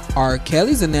there. R.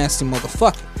 Kelly's a nasty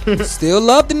motherfucker. Still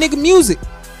love the nigga music.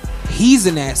 He's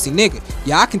a nasty nigga.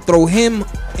 Y'all can throw him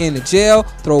in the jail,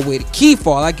 throw away the key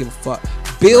for all I give a fuck.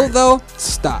 Bill, though,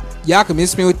 stop. Y'all can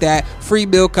miss me with that. Free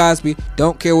Bill Cosby.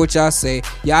 Don't care what y'all say.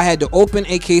 Y'all had to open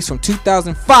a case from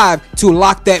 2005 to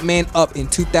lock that man up in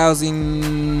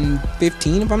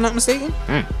 2015, if I'm not mistaken.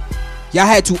 Y'all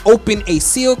had to open a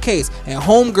sealed case, and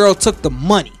homegirl took the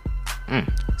money.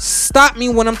 Stop me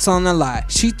when I'm telling a lie.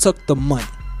 She took the money.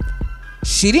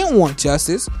 She didn't want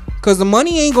justice, because the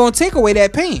money ain't going to take away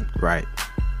that pain. Right.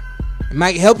 It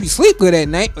might help you sleep good at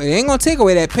night, but it ain't going to take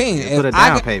away that pain.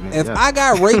 If I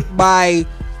got raped by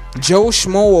Joe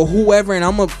Schmo or whoever, and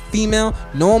I'm a female,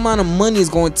 no amount of money is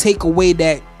going to take away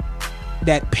that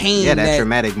pain. Yeah, that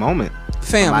traumatic moment.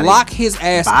 Fam, Somebody lock his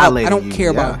ass up. I don't care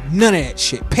about none of that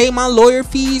shit. Pay my lawyer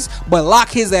fees, but lock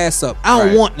his ass up. I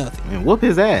don't want nothing. And whoop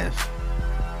his ass.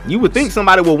 You would think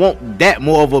somebody would want that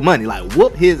more of a money. Like,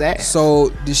 whoop his ass. So,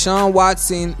 Deshaun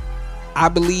Watson, I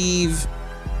believe,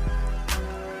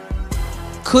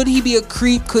 could he be a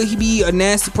creep? Could he be a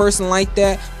nasty person like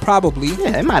that? Probably.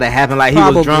 Yeah, it might have happened like he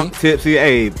was drunk, tipsy.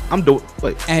 Hey, I'm doing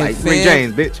like Rick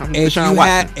James, bitch. I'm Deshaun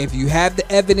Watson. If you have the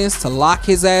evidence to lock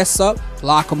his ass up,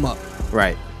 lock him up.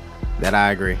 Right. That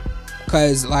I agree.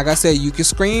 Because, like I said, you can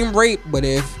scream rape, but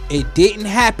if it didn't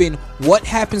happen, what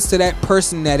happens to that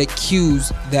person that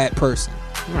accused that person?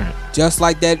 Right. Just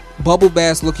like that bubble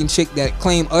bass looking chick that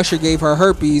claimed Usher gave her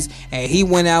herpes, and he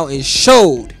went out and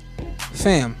showed.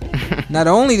 Fam, not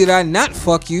only did I not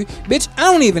fuck you, bitch,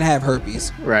 I don't even have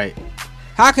herpes. Right.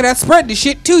 How could I spread the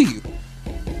shit to you?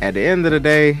 At the end of the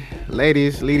day,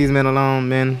 ladies, leave these men alone.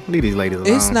 Men, leave these ladies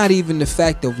alone. It's not even the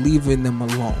fact of leaving them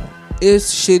alone. It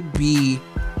should be,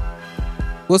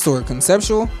 what's the word,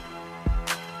 conceptual?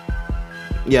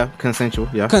 Yeah, consensual.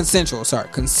 Yeah. Consensual.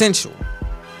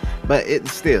 But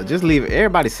it's still, just leave it.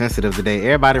 Everybody's sensitive today.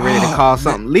 Everybody ready to call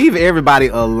something. Leave everybody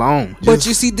alone. But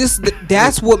you see,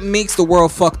 that's what makes the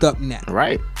world fucked up now.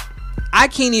 Right. I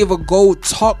can't even go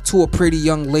talk to a pretty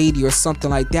young lady or something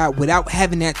like that without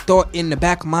having that thought in the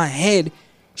back of my head.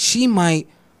 I'm going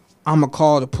to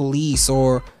call the police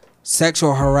or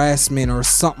sexual harassment or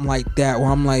something like that, where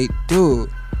I'm like, dude,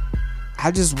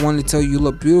 I just wanted to tell you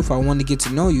look beautiful. I wanted to get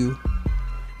to know you.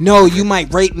 No, you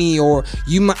might rape me or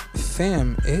you might.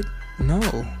 Fam,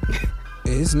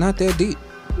 it's not that deep.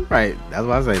 Right. That's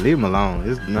why I say leave them alone.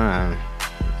 It's nah.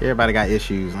 Everybody got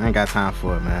issues. I ain't got time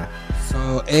for it, man.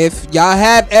 So if y'all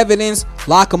have evidence,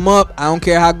 lock him up. I don't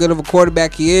care how good of a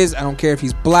quarterback he is. I don't care if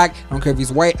he's black. I don't care if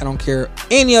he's white. I don't care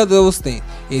any of those things.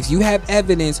 If you have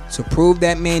evidence to prove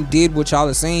that man did what y'all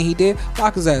are saying he did,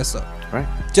 lock his ass up. Right.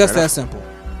 Just that simple.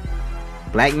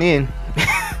 Black men.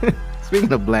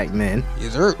 Speaking of black men,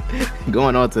 yes, sir.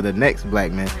 Going on to the next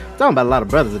black man. Talking about a lot of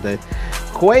brothers today.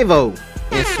 Quavo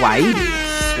and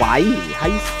Saweetie. How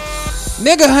you?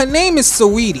 Nigga, her name is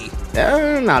Saweetie.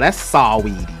 No, that's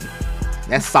Saweetie.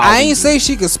 That's Saweetie. I ain't say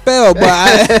she could spell,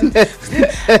 but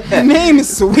her name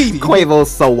is Saweetie. Quavo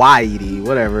Saweetie,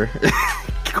 whatever.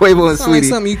 Quavo and Saweetie. Like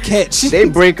something you catch. They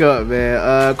break up,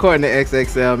 man. According to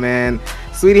XXL, man.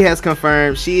 Saweetie has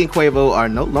confirmed she and Quavo are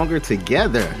no longer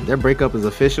together. Their breakup is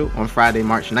official on Friday,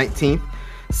 March 19th.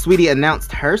 Saweetie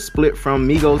announced her split from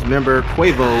Migos member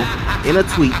Quavo in a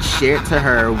tweet shared to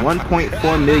her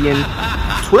 1.4 million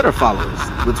Twitter followers.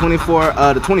 The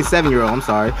 27-year-old,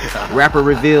 rapper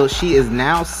revealed she is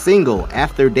now single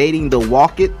after dating the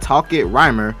Walk It, Talk It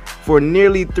rhymer for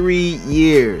nearly 3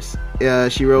 years.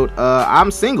 She wrote,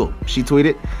 I'm single. She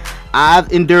tweeted,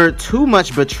 I've endured too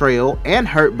much betrayal and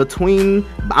hurt behind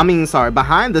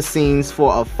the scenes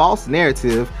for a false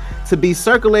narrative to be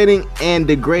circulating and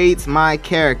degrades my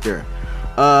character.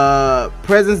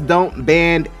 Presents don't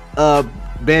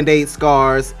band-aid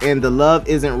scars, and the love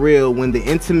isn't real when the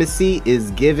intimacy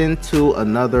is given to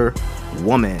another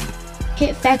woman.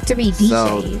 Hit Factory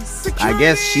DJs. So, I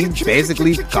guess she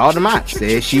basically called him out.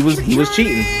 Said he was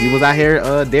cheating. He was out here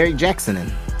Derek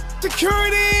Jacksoning.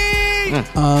 Security!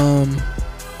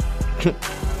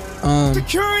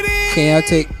 Can y'all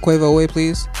take Quavo away,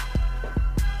 please?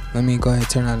 Let me go ahead and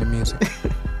turn on the music.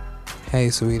 Hey,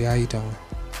 sweetie, how you doing?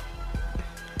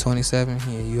 27?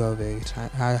 Yeah, you of age.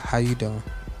 How you doing?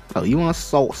 Oh, you want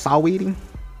saw weeding?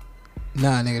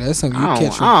 Nah, nigga, that's something you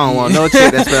catch. I don't want no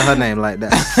chick that spell her name like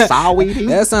that. Saw weeding?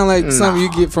 That sound like something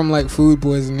you get from like food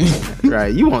poisoning.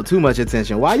 Right, you want too much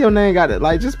attention. Why your name got it?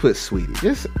 Like, just put sweetie.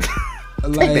 Just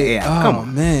like, take the air. Come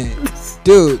on, man.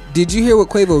 Dude, did you hear what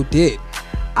Quavo did?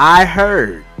 I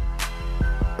heard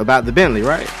about the Bentley,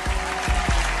 right?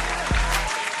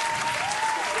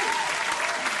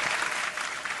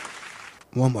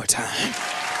 One more time.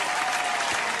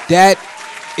 That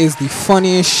is the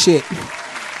funniest shit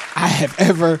I have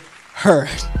ever heard.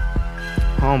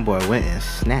 Homeboy went and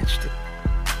snatched it.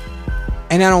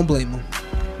 And I don't blame him.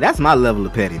 That's my level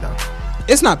of petty, though.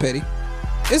 It's not petty.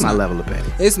 It's my not. level of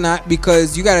petty. It's not,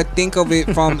 because you got to think of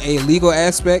it from a legal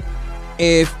aspect.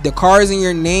 If the car is in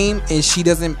your name and she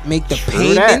doesn't make the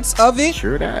payments of it.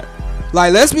 Sure that.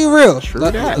 Like, let's be real.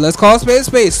 That. Let's call a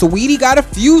spade. Saweetie got a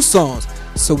few songs.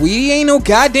 Saweetie ain't no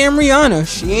goddamn Rihanna.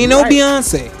 She ain't no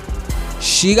Beyonce.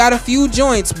 She got a few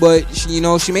joints, but she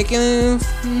making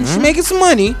some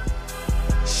money.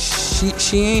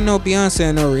 She ain't no Beyonce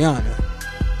and no Rihanna.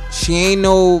 She ain't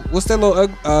no, what's that little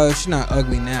she's not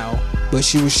ugly now, but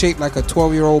she was shaped like a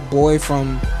 12-year-old boy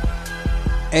from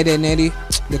Ed and Eddie,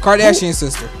 the Kardashian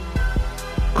sister.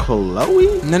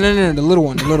 Chloe? No, the little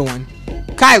one.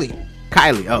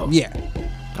 Kylie, oh. Yeah.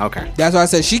 Okay. That's why I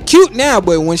said she cute now,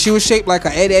 but when she was shaped like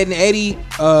a Ed and Eddie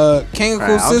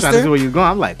Kangaroo sister. I was trying to see where you going.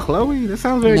 I'm like, Chloe? That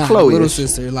sounds very Chloe. Little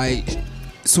sister. Like,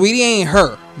 Sweetie ain't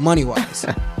her, money-wise.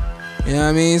 You know what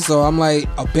I mean? So I'm like,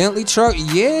 a Bentley truck,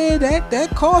 yeah, that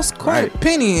costs quite a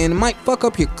penny, and it might fuck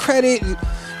up your credit.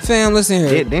 Fam, listen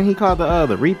here. Then he called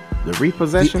the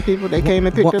repossession people. They came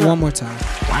and picked it up. One more time.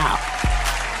 Wow.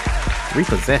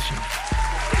 Repossession.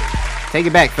 Take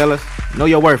it back, fellas. Know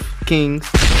your worth, kings.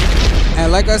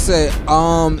 And like I said,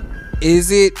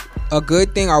 is it a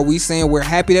good thing? Are we saying we're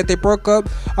happy that they broke up?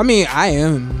 I mean, I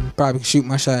am probably shoot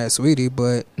my shot at Sweetie,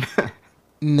 but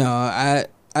no, I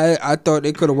thought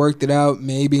they could have worked it out,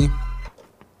 maybe.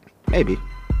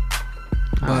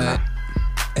 But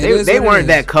they weren't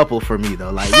that couple for me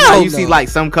though. Like, you see like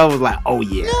some couples like, oh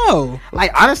yeah. No.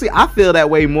 Like, honestly, I feel that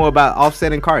way more about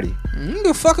Offset and Cardi. You give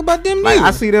a fuck about them, like,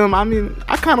 I see them. I mean,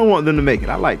 I kind of want them to make it.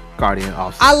 I like Cardi and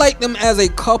Offset. I like them as a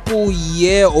couple,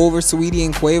 over Saweetie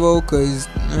and Quavo, because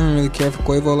I don't really care for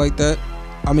Quavo like that.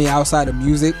 I mean, outside of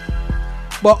music.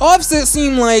 But Offset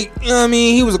seemed like,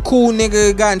 he was a cool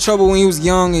nigga, got in trouble when he was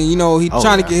young, and, he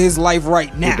trying to get his life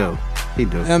right now. He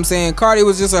do. You know what I'm saying? Cardi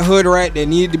was just a hood rat that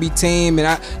needed to be tamed,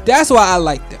 and that's why I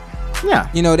like them. Yeah.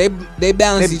 They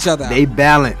balance each other out. They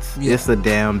balance. Yeah. It's a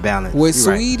damn balance. With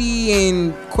Saweetie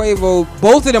and Quavo,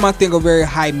 both of them I think are very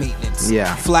high maintenance.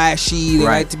 Yeah. Flashy. They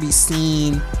like to be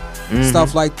seen.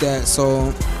 Stuff like that.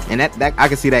 So. And that I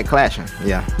can see that clashing.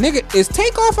 Yeah. Nigga, is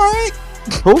Takeoff alright?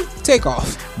 Who?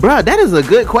 Takeoff. Bruh, that is a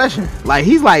good question. Like,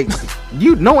 he's like,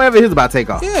 no one ever hears about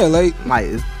Takeoff. Yeah, like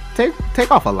is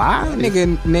Takeoff alive? That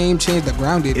nigga name changed to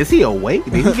Grounded. Is he awake?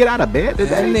 Did he get out of bed today?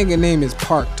 That nigga name is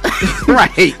Parked. Right.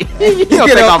 He don't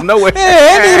take off nowhere. Yeah,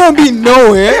 that nigga don't be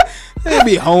nowhere. That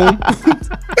be home.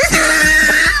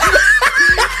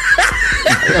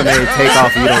 I mean, take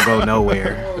off, you don't go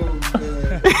nowhere.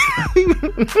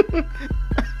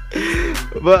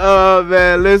 But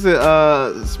man,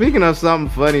 listen, speaking of something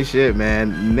funny shit,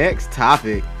 man, next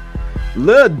topic.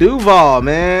 Lil Duval,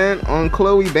 man, on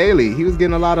Chloe Bailey. He was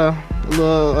getting a lot of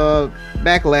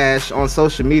backlash on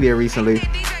social media recently,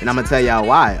 and I'm gonna tell y'all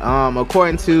why.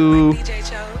 According to,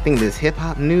 I think this hip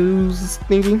hop news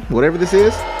thingy, whatever this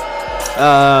is,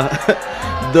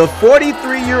 the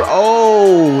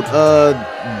 43-year-old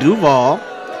Duval,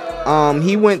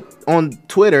 he went on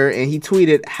Twitter and he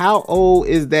tweeted, "How old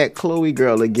is that Chloe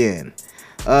girl again?"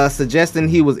 Suggesting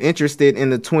he was interested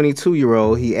in the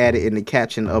 22-year-old. He added in the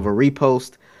caption of a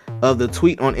repost of the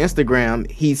tweet on Instagram,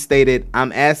 he stated,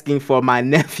 "I'm asking for my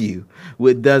nephew,"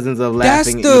 with dozens of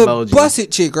laughing emojis. That's the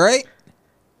busted chick, right?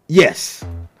 Yes.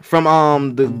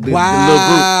 from the little group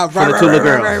Wow. from the two little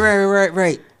girls.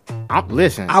 Right.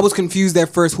 Listen, I was confused at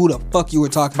first who the fuck you were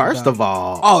talking about. first of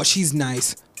all, Oh, she's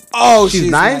nice. Oh,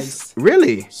 she's nice.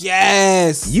 Really?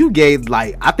 Yes. You gave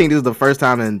like I think this is the first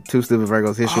time in Two Stupid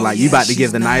Virgos history. Oh, like you yeah, about to she's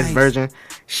give the nice version.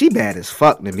 She bad as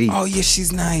fuck to me. Oh yeah,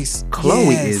 she's nice. Chloe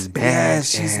Yes, is bad.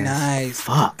 Yes, she's as nice.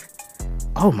 Fuck.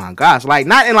 Oh my gosh, like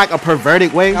not in like a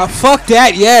perverted way. Fuck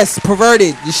that. Yes,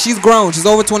 perverted. She's grown. She's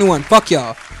over 21. Fuck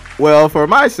y'all. Well, for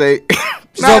my sake,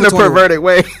 She's not in over a 21. perverted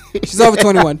way. She's over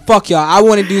 21. Fuck y'all. I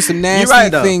want to do some You nasty right,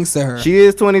 though. things to her. She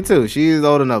is 22. She is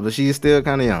old enough, but she is still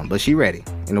kind of young. But she ready.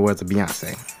 In the words of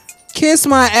Beyonce. Kiss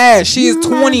my ass. She is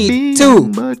 22.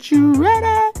 But you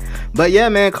ready? But yeah,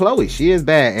 man, Chloe, she is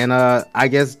bad. And I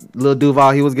guess Lil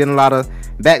Duval, he was getting a lot of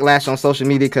backlash on social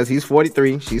media because he's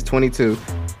 43. She's 22.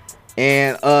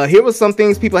 And here was some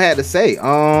things people had to say.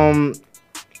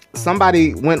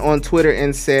 Somebody went on Twitter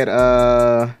and said,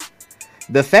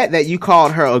 the fact that you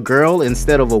called her a girl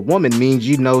instead of a woman means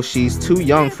you know she's too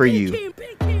young for you.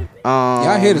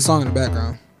 Y'all hear the song in the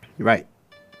background. Right.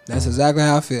 That's exactly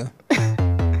how I feel.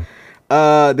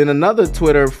 Then another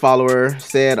Twitter follower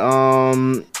said,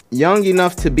 young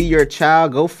enough to be your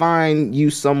child, go find you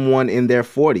someone in their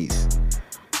 40s.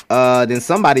 Then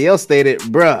somebody else stated,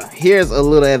 bruh, here's a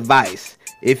little advice.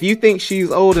 If you think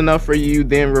she's old enough for you,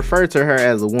 then refer to her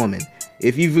as a woman.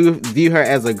 If you view her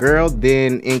as a girl,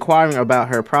 then inquiring about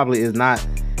her probably is not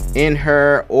in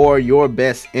her or your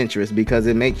best interest because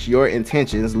it makes your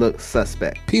intentions look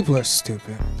suspect. People are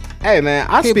stupid. Hey man,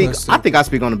 I People think I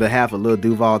speak on the behalf of Lil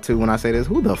Duval too when I say this.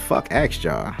 Who the fuck asked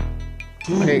y'all?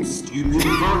 Like,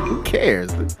 who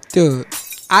cares? Dude,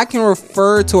 I can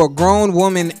refer to a grown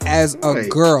woman as a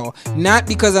girl, not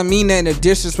because I mean that in a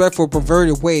disrespectful,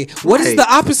 perverted way. What is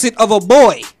the opposite of a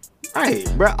boy? Right,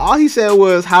 bro. All he said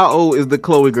was, how old is the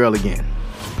Chloe girl again?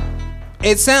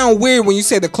 It sounds weird when you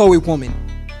say the Chloe woman.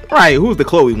 Right, who's the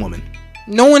Chloe woman?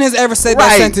 No one has ever said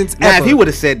that sentence now, ever. if he would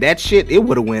have said that shit, it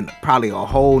would have went probably a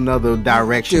whole nother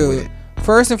direction with it.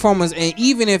 First and foremost, and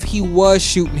even if he was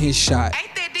shooting his shot,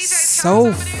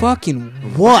 so fucking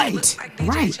what?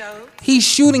 Right. He's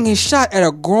shooting his shot at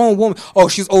a grown woman. Oh,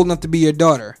 she's old enough to be your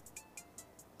daughter.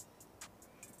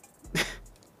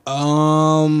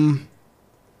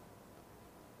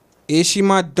 Is she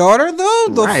my daughter though?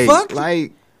 The fuck?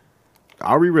 Like,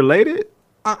 are we related?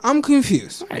 I'm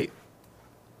confused. Right.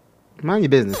 Mind your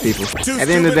business, people. At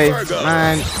the end of the day,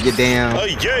 mind your damn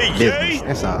business.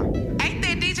 That's all.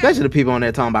 Especially the people on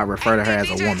there talking about refer to her as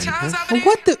a woman. Huh?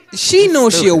 What the? She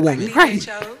knows she a woman. Right.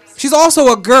 She's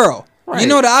also a girl. Right. You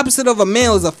know the opposite of a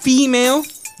male is a female.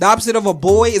 The opposite of a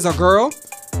boy is a girl.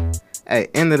 Hey,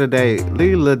 end of the day,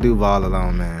 leave Lil Duval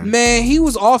alone, man. Man, he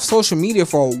was off social media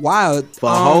for a while. For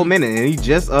a whole minute, and he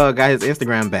just got his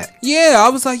Instagram back. Yeah, I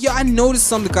was like, I noticed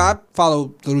something. Cause I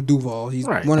follow Lil Duval. He's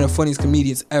one of the funniest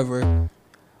comedians ever.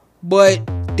 But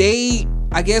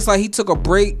I guess like he took a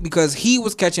break because he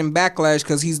was catching backlash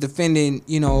because he's defending,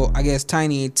 I guess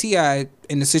Tiny and T.I.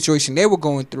 in the situation they were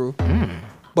going through.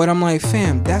 But I'm like,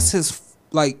 fam, that's his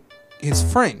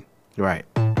friend. Right.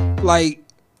 Like,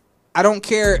 I don't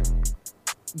care.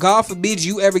 God forbid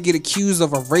you ever get accused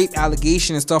of a rape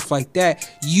allegation and stuff like that.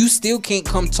 You still can't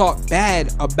come talk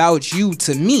bad about you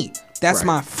to me. That's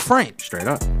my friend. Straight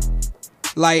up.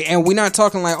 Like, and we're not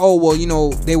talking like, oh,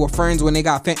 well, they were friends when they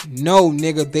got no,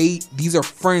 nigga, these are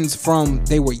friends from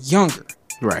they were younger.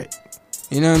 Right.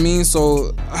 You know what I mean?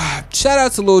 So, shout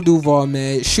out to Lil Duval,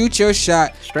 man. Shoot your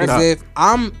shot. Straight up. If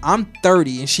I'm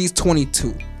 30 and she's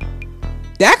 22,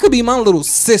 that could be my little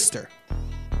sister,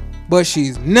 but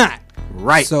she's not.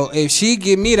 Right. So if she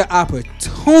give me the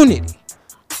opportunity,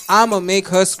 I'ma make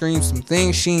her scream some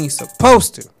things she ain't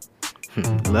supposed to.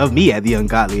 Love me at the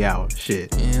ungodly hour.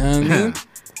 Shit. You know what I mean?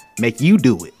 Make you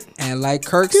do it. And like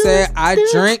Kirk said, I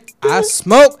drink, I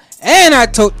smoke, and I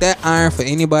tote that iron for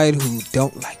anybody who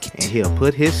don't like it. And he'll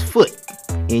put his foot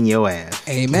in your ass.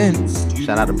 Amen.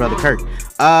 Shout out to Brother Kirk.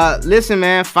 Listen,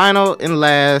 man, final and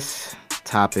last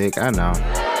topic. I know.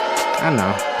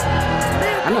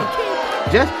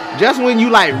 Just when you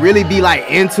like really be like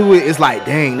into it, it's like,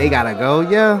 dang, they gotta go.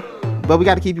 Yeah. But we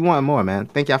gotta keep you wanting more, man.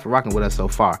 Thank y'all for rocking with us so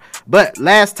far. But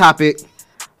last topic,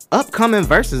 upcoming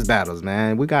versus battles,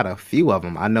 man. We got a few of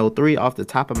them. I know 3 off the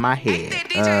top of my head.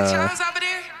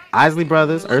 Isley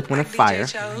Brothers, Earth, Wind, and Fire.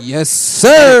 Yes,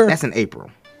 sir. That's in April.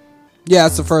 Yeah,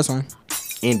 that's the first one.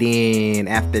 And then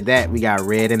after that, we got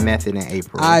Red and Method in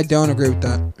April. I don't agree with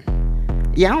that.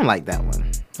 Yeah, I don't like that one.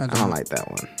 I don't like that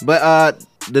one. But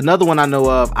another one I know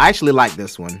of, I actually like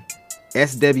this one.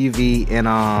 SWV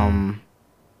and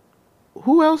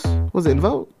who else? Was it In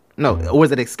Vogue? No, or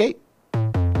was it Escape?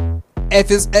 If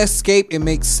it's Escape, it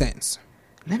makes sense.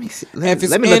 Let me see. If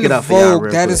it's let me look in it up for y'all Vogue,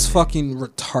 real that quick. is fucking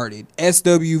retarded.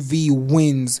 SWV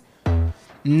wins.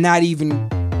 Not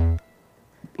even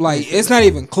like it's not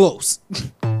even close.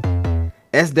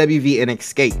 SWV and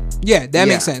Escape. Yeah, that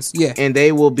makes sense. Yeah, and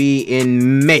they will be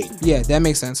in May. Yeah, that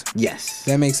makes sense. Yes,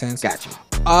 that makes sense. Gotcha.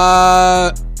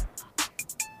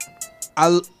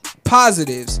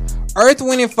 Positives. Earth,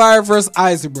 Wind, and Fire versus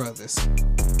Isley Brothers.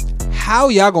 How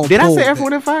y'all gonna? Did I pull say Earth, that?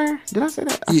 Wind, and Fire? Did I say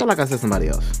that? I feel like I said somebody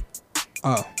else.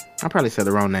 Oh, I probably said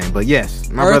the wrong name, but yes,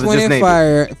 my Earth, brother Wind, just and named it.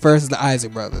 Fire versus the Isley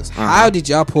Brothers. Uh-huh. How did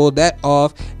y'all pull that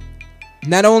off?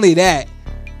 Not only that,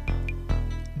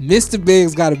 Mr.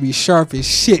 Big's got to be sharp as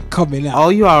shit coming out. Oh,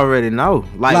 you already know.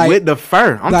 Like with the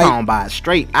fur, I'm like, talking about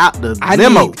straight out the I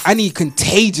limo. I need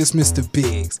contagious Mr.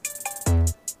 Biggs.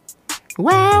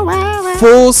 Wow, wow, wow.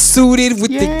 Full suited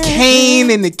with the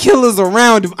cane and the killers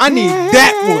around him. I need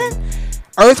that one.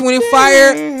 Earth, Wind, and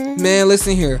Fire. Man,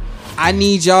 listen here. I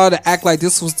need y'all to act like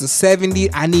this was the 70s.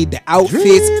 I need the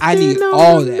outfits. I need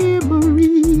all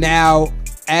that. Now,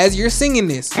 as you're singing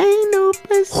this,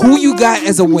 who you got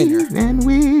as a winner? And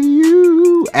with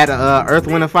you at Earth,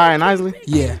 Wind, and Fire in Isley.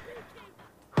 Yeah.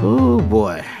 Oh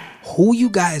boy. Who you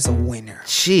got as a winner?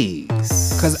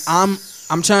 Jeez. Cause I'm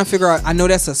trying to figure out. I know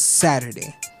that's a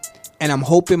Saturday, and I'm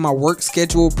hoping my work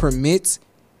schedule permits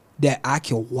that I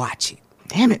can watch it.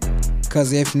 Damn it.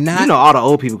 Cause if not, you know all the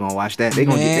old people gonna watch that. They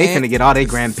Man. finna get all their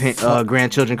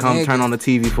grandchildren come Nigga. turn on the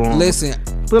TV for them. Listen,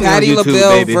 Put 'em on Patti YouTube,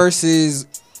 LaBelle baby. versus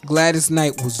Gladys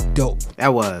Knight was dope.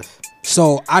 That was.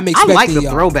 So I'm I expecting like the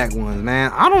y'all. throwback ones,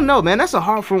 man. I don't know, man. That's a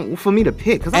hard for me to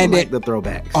pick because I And like the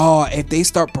throwbacks. Oh, if they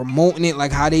start promoting it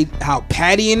like how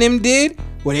Patty and them did,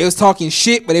 where they was talking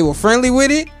shit but they were friendly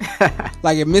with it.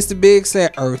 Like if Mr. Big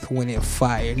said Earth, Wind, and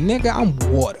Fire, nigga, I'm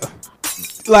water.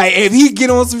 Like if he get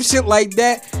on some shit like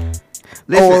that,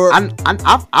 Listen, or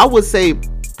I would say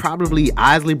probably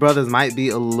Isley Brothers might be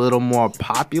a little more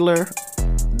popular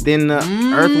than the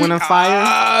Earth, Wind, and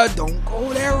Fire. Don't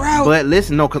go that route. But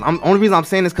listen, no, because only reason I'm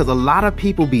saying this because a lot of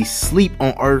people be sleep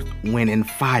on Earth, Wind, and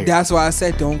Fire. That's why I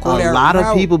said don't go that route. A lot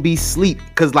of people be sleep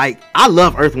because like I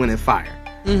love Earth, Wind, and Fire.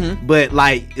 Mm-hmm. But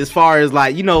like as far as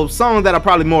like songs that are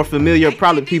probably more familiar,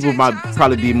 probably people might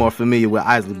probably be more familiar with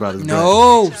Isley Brothers.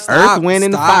 No, but stop, Earth, Wind,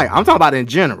 and stop. Fire. I'm talking about in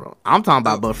general. I'm talking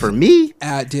about, but for me,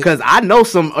 because I know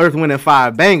some Earth, Wind, and Fire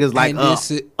bangers like And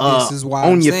this is why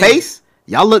On I'm Your saying. Face.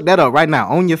 Y'all look that up right now.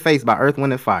 On Your Face by Earth,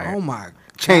 Wind, and Fire. Oh my,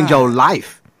 change God. your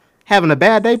life. Having a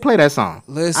bad day, play that song.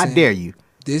 Listen, I dare you.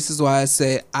 This is why I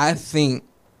said I think,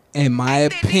 in my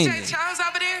opinion,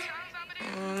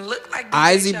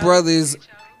 Isley Brothers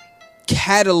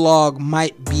catalog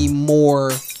might be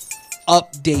more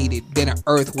updated than an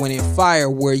Earth, Wind, and Fire,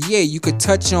 where you could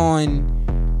touch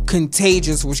on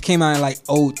Contagious, which came out in like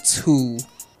 02.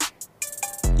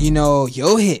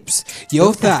 Your hips,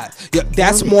 your thighs.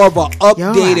 That's more of an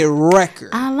updated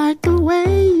record. I like the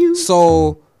way you.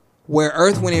 So where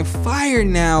Earth, Wind, and Fire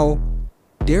now,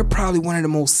 they're probably one of the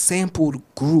most sampled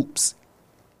groups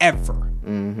ever.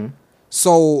 Mm-hmm.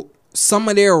 So some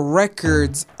of their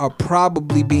records are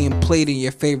probably being played in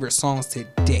your favorite songs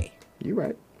today. You're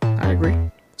right. I agree.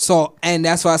 So, and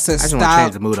that's why I said I just want to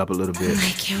change the mood up a little bit.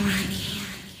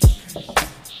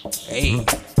 Hey.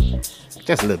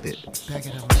 Just a little bit. Back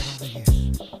it up right over here.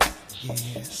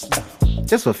 Yeah, slow.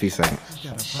 Just for a few seconds.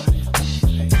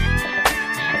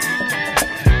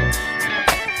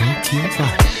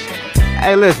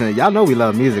 Hey, listen, y'all know we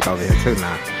love music over here too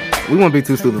now. We won't be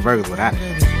too stupid Virgos without it.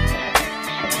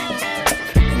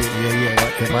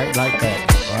 Yeah, right like that.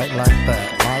 Right like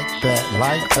that. Like that.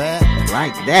 Like that.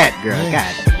 Like that, girl.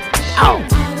 Yeah.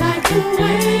 God. I like the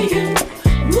way you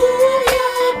move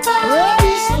your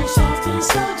body, so soft and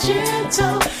so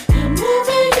gentle. You're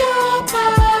moving your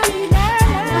body. I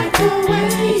like the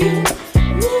way you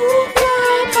move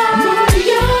your body, move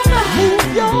your body,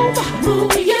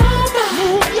 move your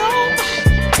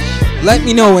body. Let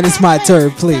me know when it's my turn,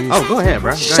 please. Oh, go ahead,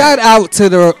 bro. Go Shout out to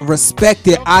the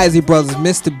respected Isley Brothers,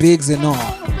 Mr. Biggs and all.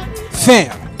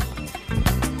 Fam.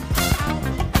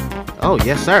 Oh,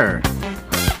 yes, sir.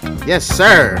 Yes,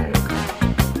 sir.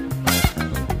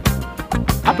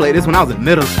 I played this when I was in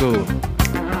middle school.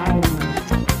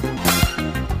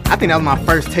 I think that was my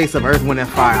first taste of Earth, Wind, and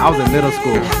Fire. I was in middle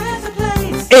school.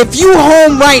 If you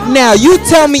home right now, you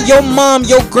tell me your mom,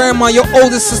 your grandma, your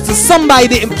older sister, somebody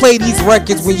didn't play these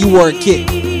records when you were a kid.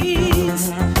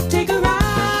 Take a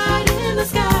ride in the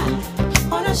sky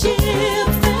on a ship,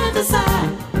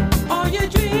 fantasize. All your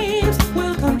dreams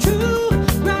will come true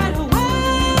right away.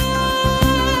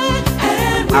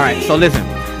 All right, so listen.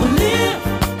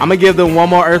 I'm going to give them one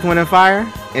more Earth, Wind, and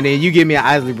Fire, and then you give me an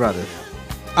Isley Brothers.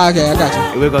 Okay, I got you.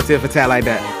 And we'll go tit for tat like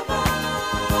that.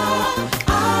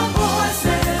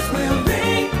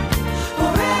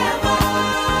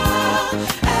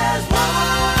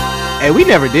 Hey, we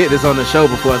never did this on the show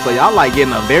before, so y'all like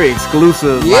getting a very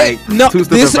exclusive, like, Two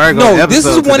Stupid Virgo episode. This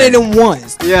is one today. of them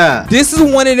ones. Yeah. This is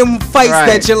one of them fights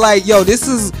that you're like, yo, this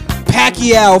is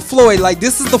Pacquiao, Floyd. Like,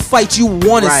 this is the fight you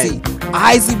want to see.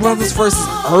 Isley Brothers versus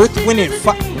Earth, Wind and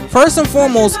Fire. First and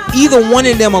foremost, either one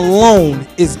of them alone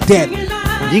is deadly.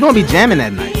 You gonna be jamming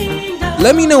that night.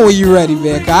 Let me know when you're ready,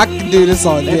 man. 'Cause I can do this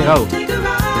all day. Let's go.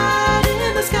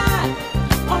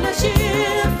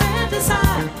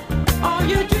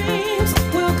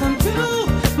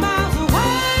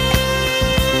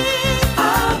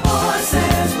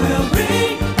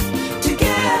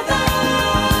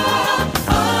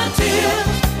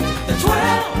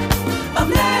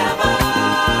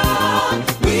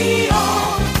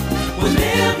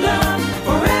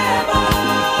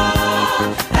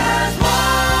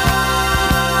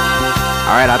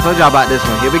 All right, I told y'all about this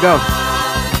one. Here we go.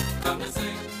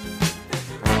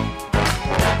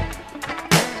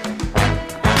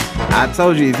 I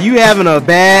told you, if you having a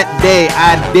bad day,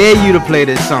 I dare you to play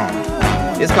this song.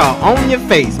 It's called On Your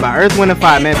Face by Earth, Wind and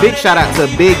Fire, man. Big shout out to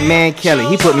Big Man Kelly.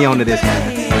 He put me onto this,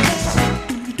 man.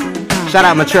 Shout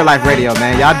out Mature Life Radio,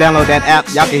 man. Y'all download that app.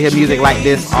 Y'all can hear music like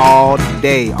this all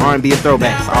day. R&B and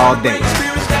throwbacks all day.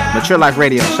 Mature Life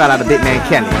Radio. Shout out to Big Man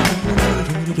Kelly.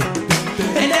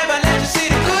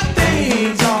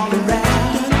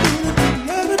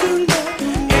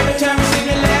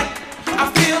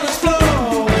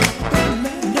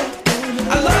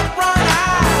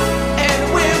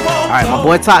 Alright, my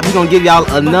boy Top, he gonna give y'all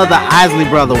another Isley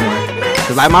Brother one.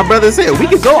 Cause like my brother said, we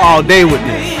could go all day with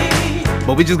this.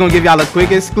 But we just gonna give y'all a quick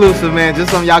exclusive, man.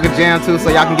 Just something y'all can jam to so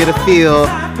y'all can get a feel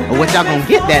of what y'all gonna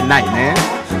get that night, man.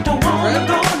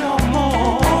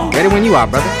 Ready when you are,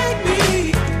 brother.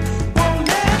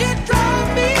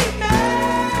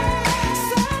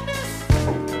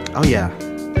 Oh yeah.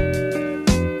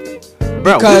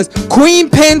 Bro, because Queen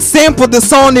Pen sampled the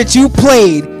song that you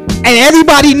played, and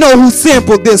everybody know who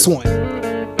sampled this one.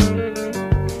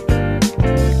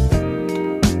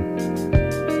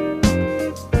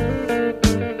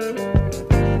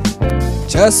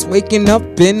 Just waking up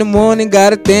in the morning,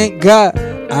 gotta thank God.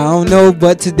 I don't know,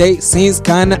 but today seems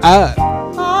kinda odd.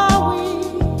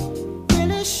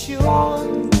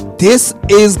 This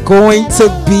is going to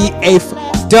be a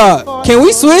dog. Can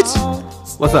we switch?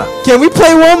 What's up? Can we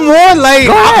play one more? Like,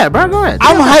 go ahead, bro. Go ahead.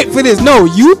 I'm hyped for this. No,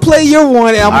 you play your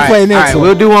one, and I'm gonna play next one.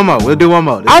 We'll do one more. We'll do one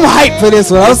more. I'm hyped for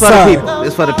this one. I'm sorry.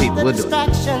 It's for the people. We'll do it. I'm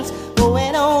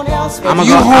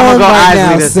You gonna home go right Isley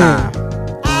now, this sing. time.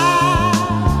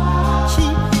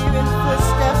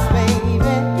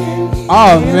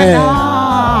 Oh man,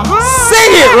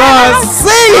 sing it, Ron.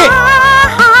 Sing it.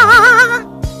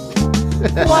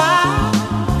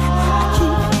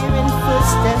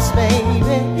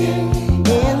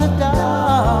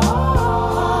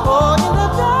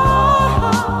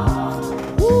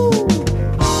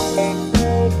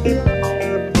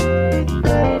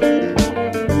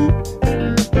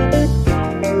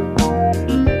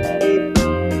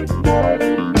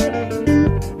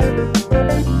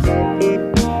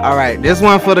 All right, this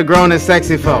one for the grown and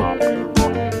sexy folk.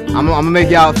 I'm gonna make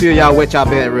y'all feel y'all wet y'all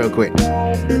bed real quick.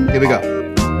 Here we go.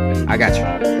 I got you.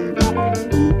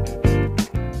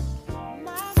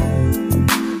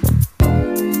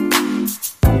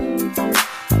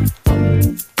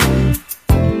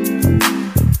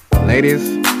 Ladies,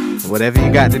 whatever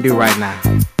you got to do right now,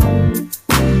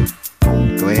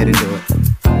 go ahead and do it.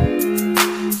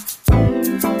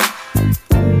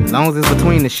 As long as it's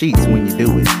between the sheets when you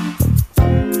do it.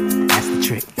 That's the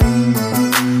trick.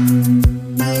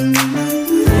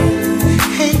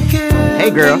 Hey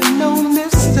girl. No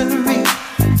mystery.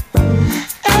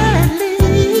 At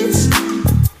least,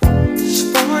 as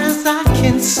far as I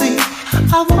can see,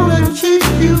 I wanna keep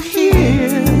you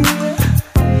here,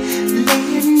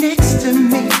 laying next to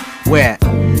me. Where at?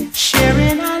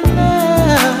 Sharing our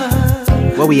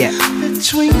love. Where we at?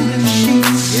 Between the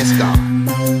sheets. Yes, God.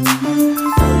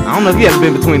 I don't know if you ever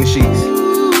been between the sheets,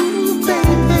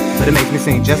 but it makes me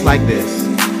sing just like this.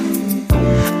 I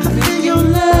feel your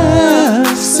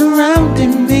love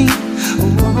surrounding me.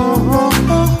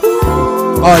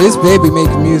 Oh, this baby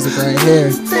making music right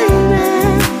here.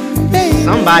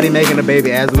 Somebody making a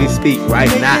baby as we speak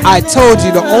right now. I told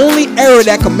you the only era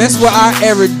that can mess with our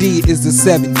era D is the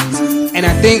 70s. And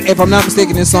I think, if I'm not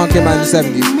mistaken, this song came out in the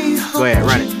 70s. Go ahead,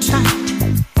 run it.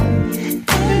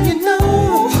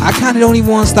 I kind of don't even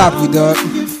want to stop you, dog.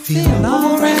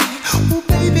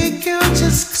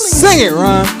 Sing it,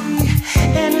 Ron.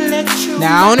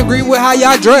 Now, I don't agree with how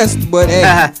y'all dressed, but hey,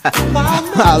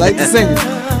 I like to sing it.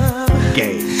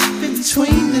 Gay.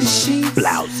 Between the sheets.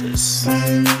 Blouses.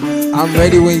 I'm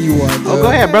ready when you are. Dude. Oh, go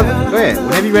ahead, brother. Go ahead.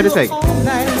 Whenever you ready to take it.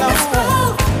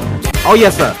 Oh,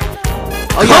 yes, sir.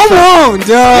 Oh, yes, Come on, dog.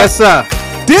 Yes, sir.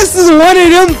 This is one of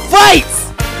them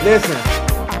fights. Listen.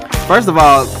 First of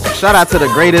all, shout out to the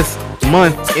greatest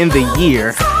month in the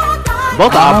year.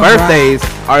 Both of our All right. birthdays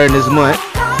are in this month.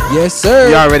 Yes, sir.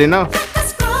 You already know.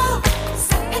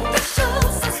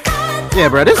 Yeah,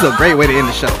 bro, this is a great way to end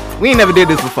the show. We ain't never did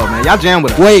this before, man. Y'all jam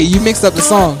with us. Wait, you mixed up the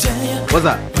song. What's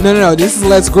up? No. This is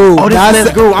Let's Groove. Oh, this is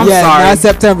Let's Groove. I'm yeah, sorry. Not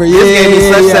September. Yeah, This gave me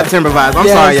yeah, such yeah. September vibes. I'm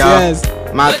Yes, sorry, y'all.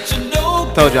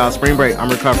 yes. Told y'all, spring break. I'm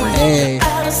recovering. Hey.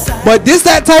 But this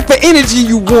that type of energy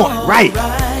you want. Right.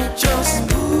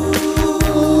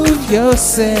 Move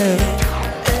yourself.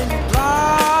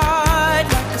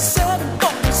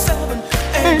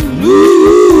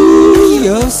 Move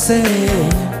yourself.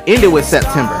 End it with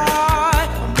September.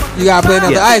 You gotta play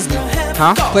another Yeah. Isley.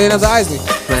 Huh? Play another Isley.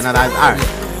 Play another Isley. All right.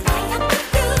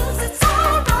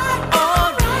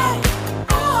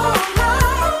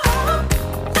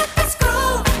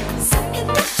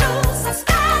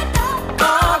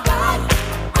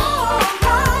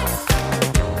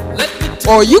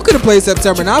 Or you could have played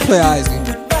September and I'll play Isley.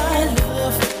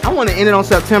 I want to end it on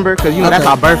September because, you know, that's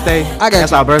Okay. our birthday. I got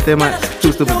That's you. our birthday month.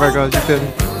 Two stupid Virgos, you feel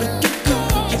me?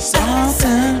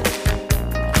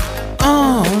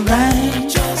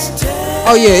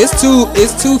 Oh yeah,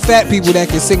 it's two fat people that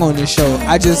can sing on this show.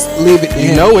 I just leave it to You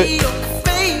him. know it.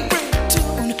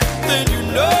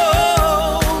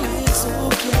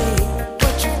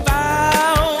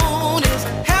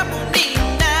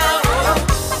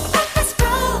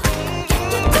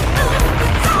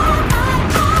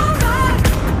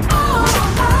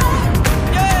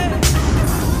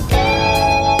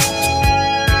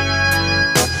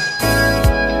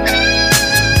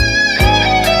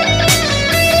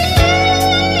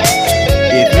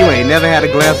 If you ain't never had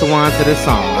a glass of wine to this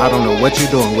song, I don't know what you're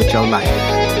doing with your life.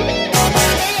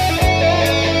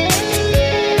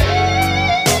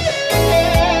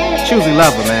 Choosy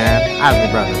Lover, man.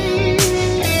 Isley Brothers.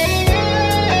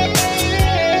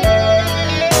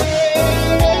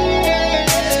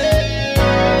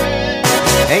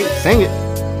 Hey, sing it.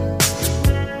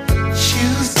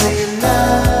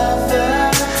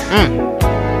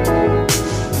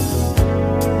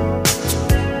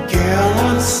 Girl,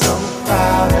 I'm so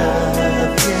proud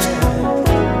of you.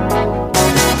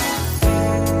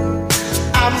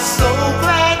 I'm so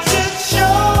glad you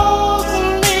chose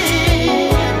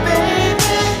me,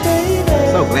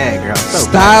 baby. So glad, girl. So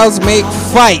Styles make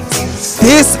fights.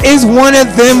 This is one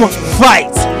of them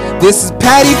fights. This is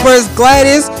Patty versus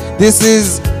Gladys. This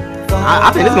is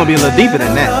I think it's gonna be a little deeper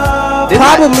than that. This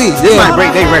Probably, This yeah. might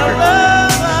break their record.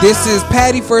 This is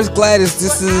Patty versus Gladys.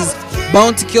 This is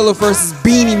Bounty Killer versus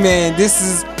Beanie Man. This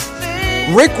is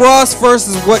Rick Ross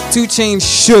versus what 2 Chainz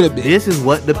should have been. This is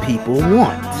what the people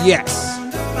want, Yes.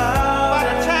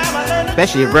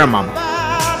 especially your grandmama.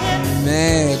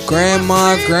 Man,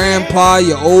 grandma, grandpa,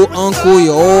 your old uncle,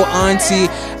 your old auntie.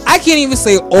 I can't even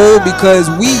say old because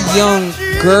we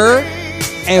younger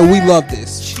and we love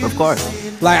this. Of course.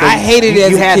 Like So I hated it you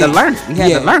as a had kid. to learn it. You had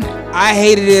to learn it. I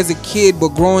hated it as a kid, but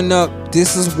growing up,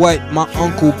 this is what my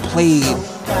uncle played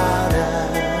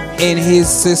in his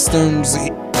systems.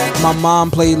 My mom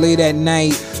played late at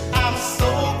night.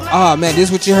 Oh man, this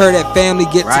is what you heard at family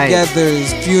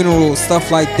get-togethers, funerals, stuff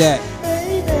like that.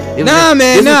 It was Nah,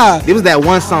 man, nah. It was that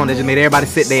one song that just made everybody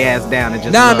sit their ass down and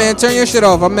just. Nah, man, turn your shit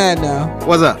off. I'm mad now.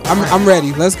 What's up? I'm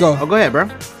ready. Let's go. Oh, go ahead, bro.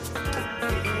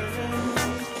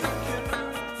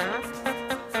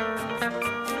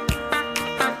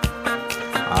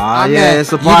 Ah, I'm yeah, mad.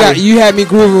 it's a party. You had me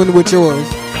grooving with yours.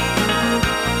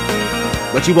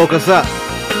 But you woke us up.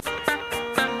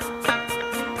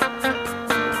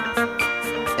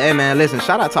 Hey man, listen,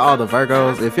 shout out to all the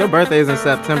Virgos. If your birthday is in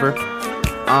September,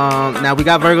 now we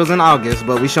got Virgos in August,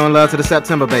 but we showing love to the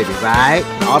September babies, alright?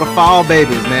 All the fall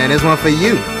babies, man. This one for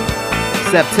you.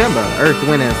 September, Earth,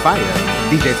 Wind, and Fire.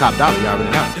 DJ Top Dollar, you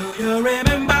already know.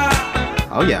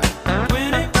 Oh yeah.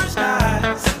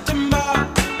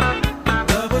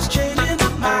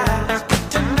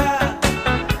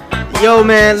 Yo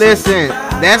man, listen.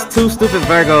 That's two stupid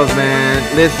Virgos,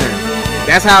 man. Listen.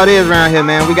 That's how it is around here,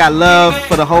 man. We got love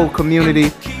for the whole community.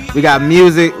 We got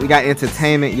music. We got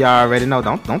entertainment. Y'all already know.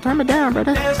 Don't turn me down,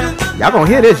 brother. Y'all gonna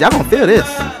hear this. Y'all gonna feel this.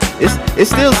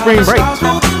 It's still spring break.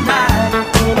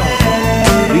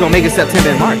 We gonna make it September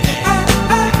and March.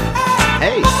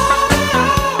 Hey.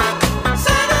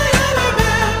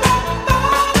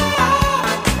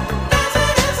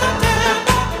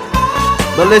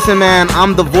 But listen, man.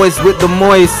 I'm the voice with the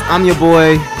moist. I'm your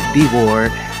boy, D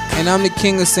Ward. And I'm the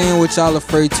king of saying what y'all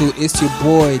afraid to. It's your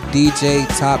boy, DJ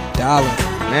Top Dollar.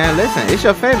 Man, listen, it's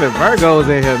your favorite Virgos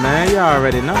in here, man. You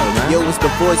already know, man. Yo, it's the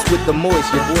voice with the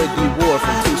moist, your boy D Ward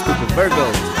from Two Stupid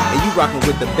Virgos, and you rockin'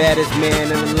 with the baddest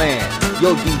man in the land.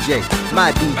 Yo, DJ,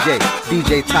 my DJ,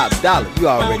 DJ Top Dollar. You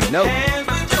already know.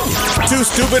 Two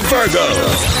Stupid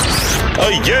Virgos.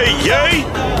 Yay, yay.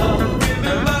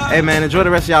 Hey, man, enjoy the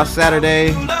rest of y'all Saturday.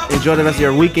 Enjoy the rest of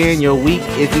your weekend, your week.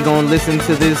 If you're gonna listen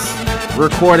to this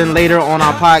recording later on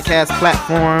our podcast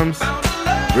platforms,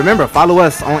 remember, follow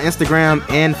us on Instagram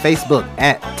and Facebook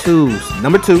at 2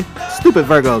 Stupid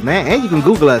Virgos, man. And you can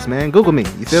Google us, man. Google me.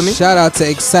 You feel me? Shout out to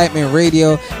Excitement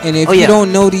Radio. And if you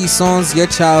don't know these songs, your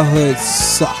childhood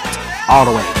sucked. All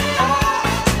the way.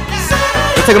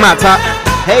 Let's take them out, Top.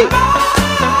 Hey.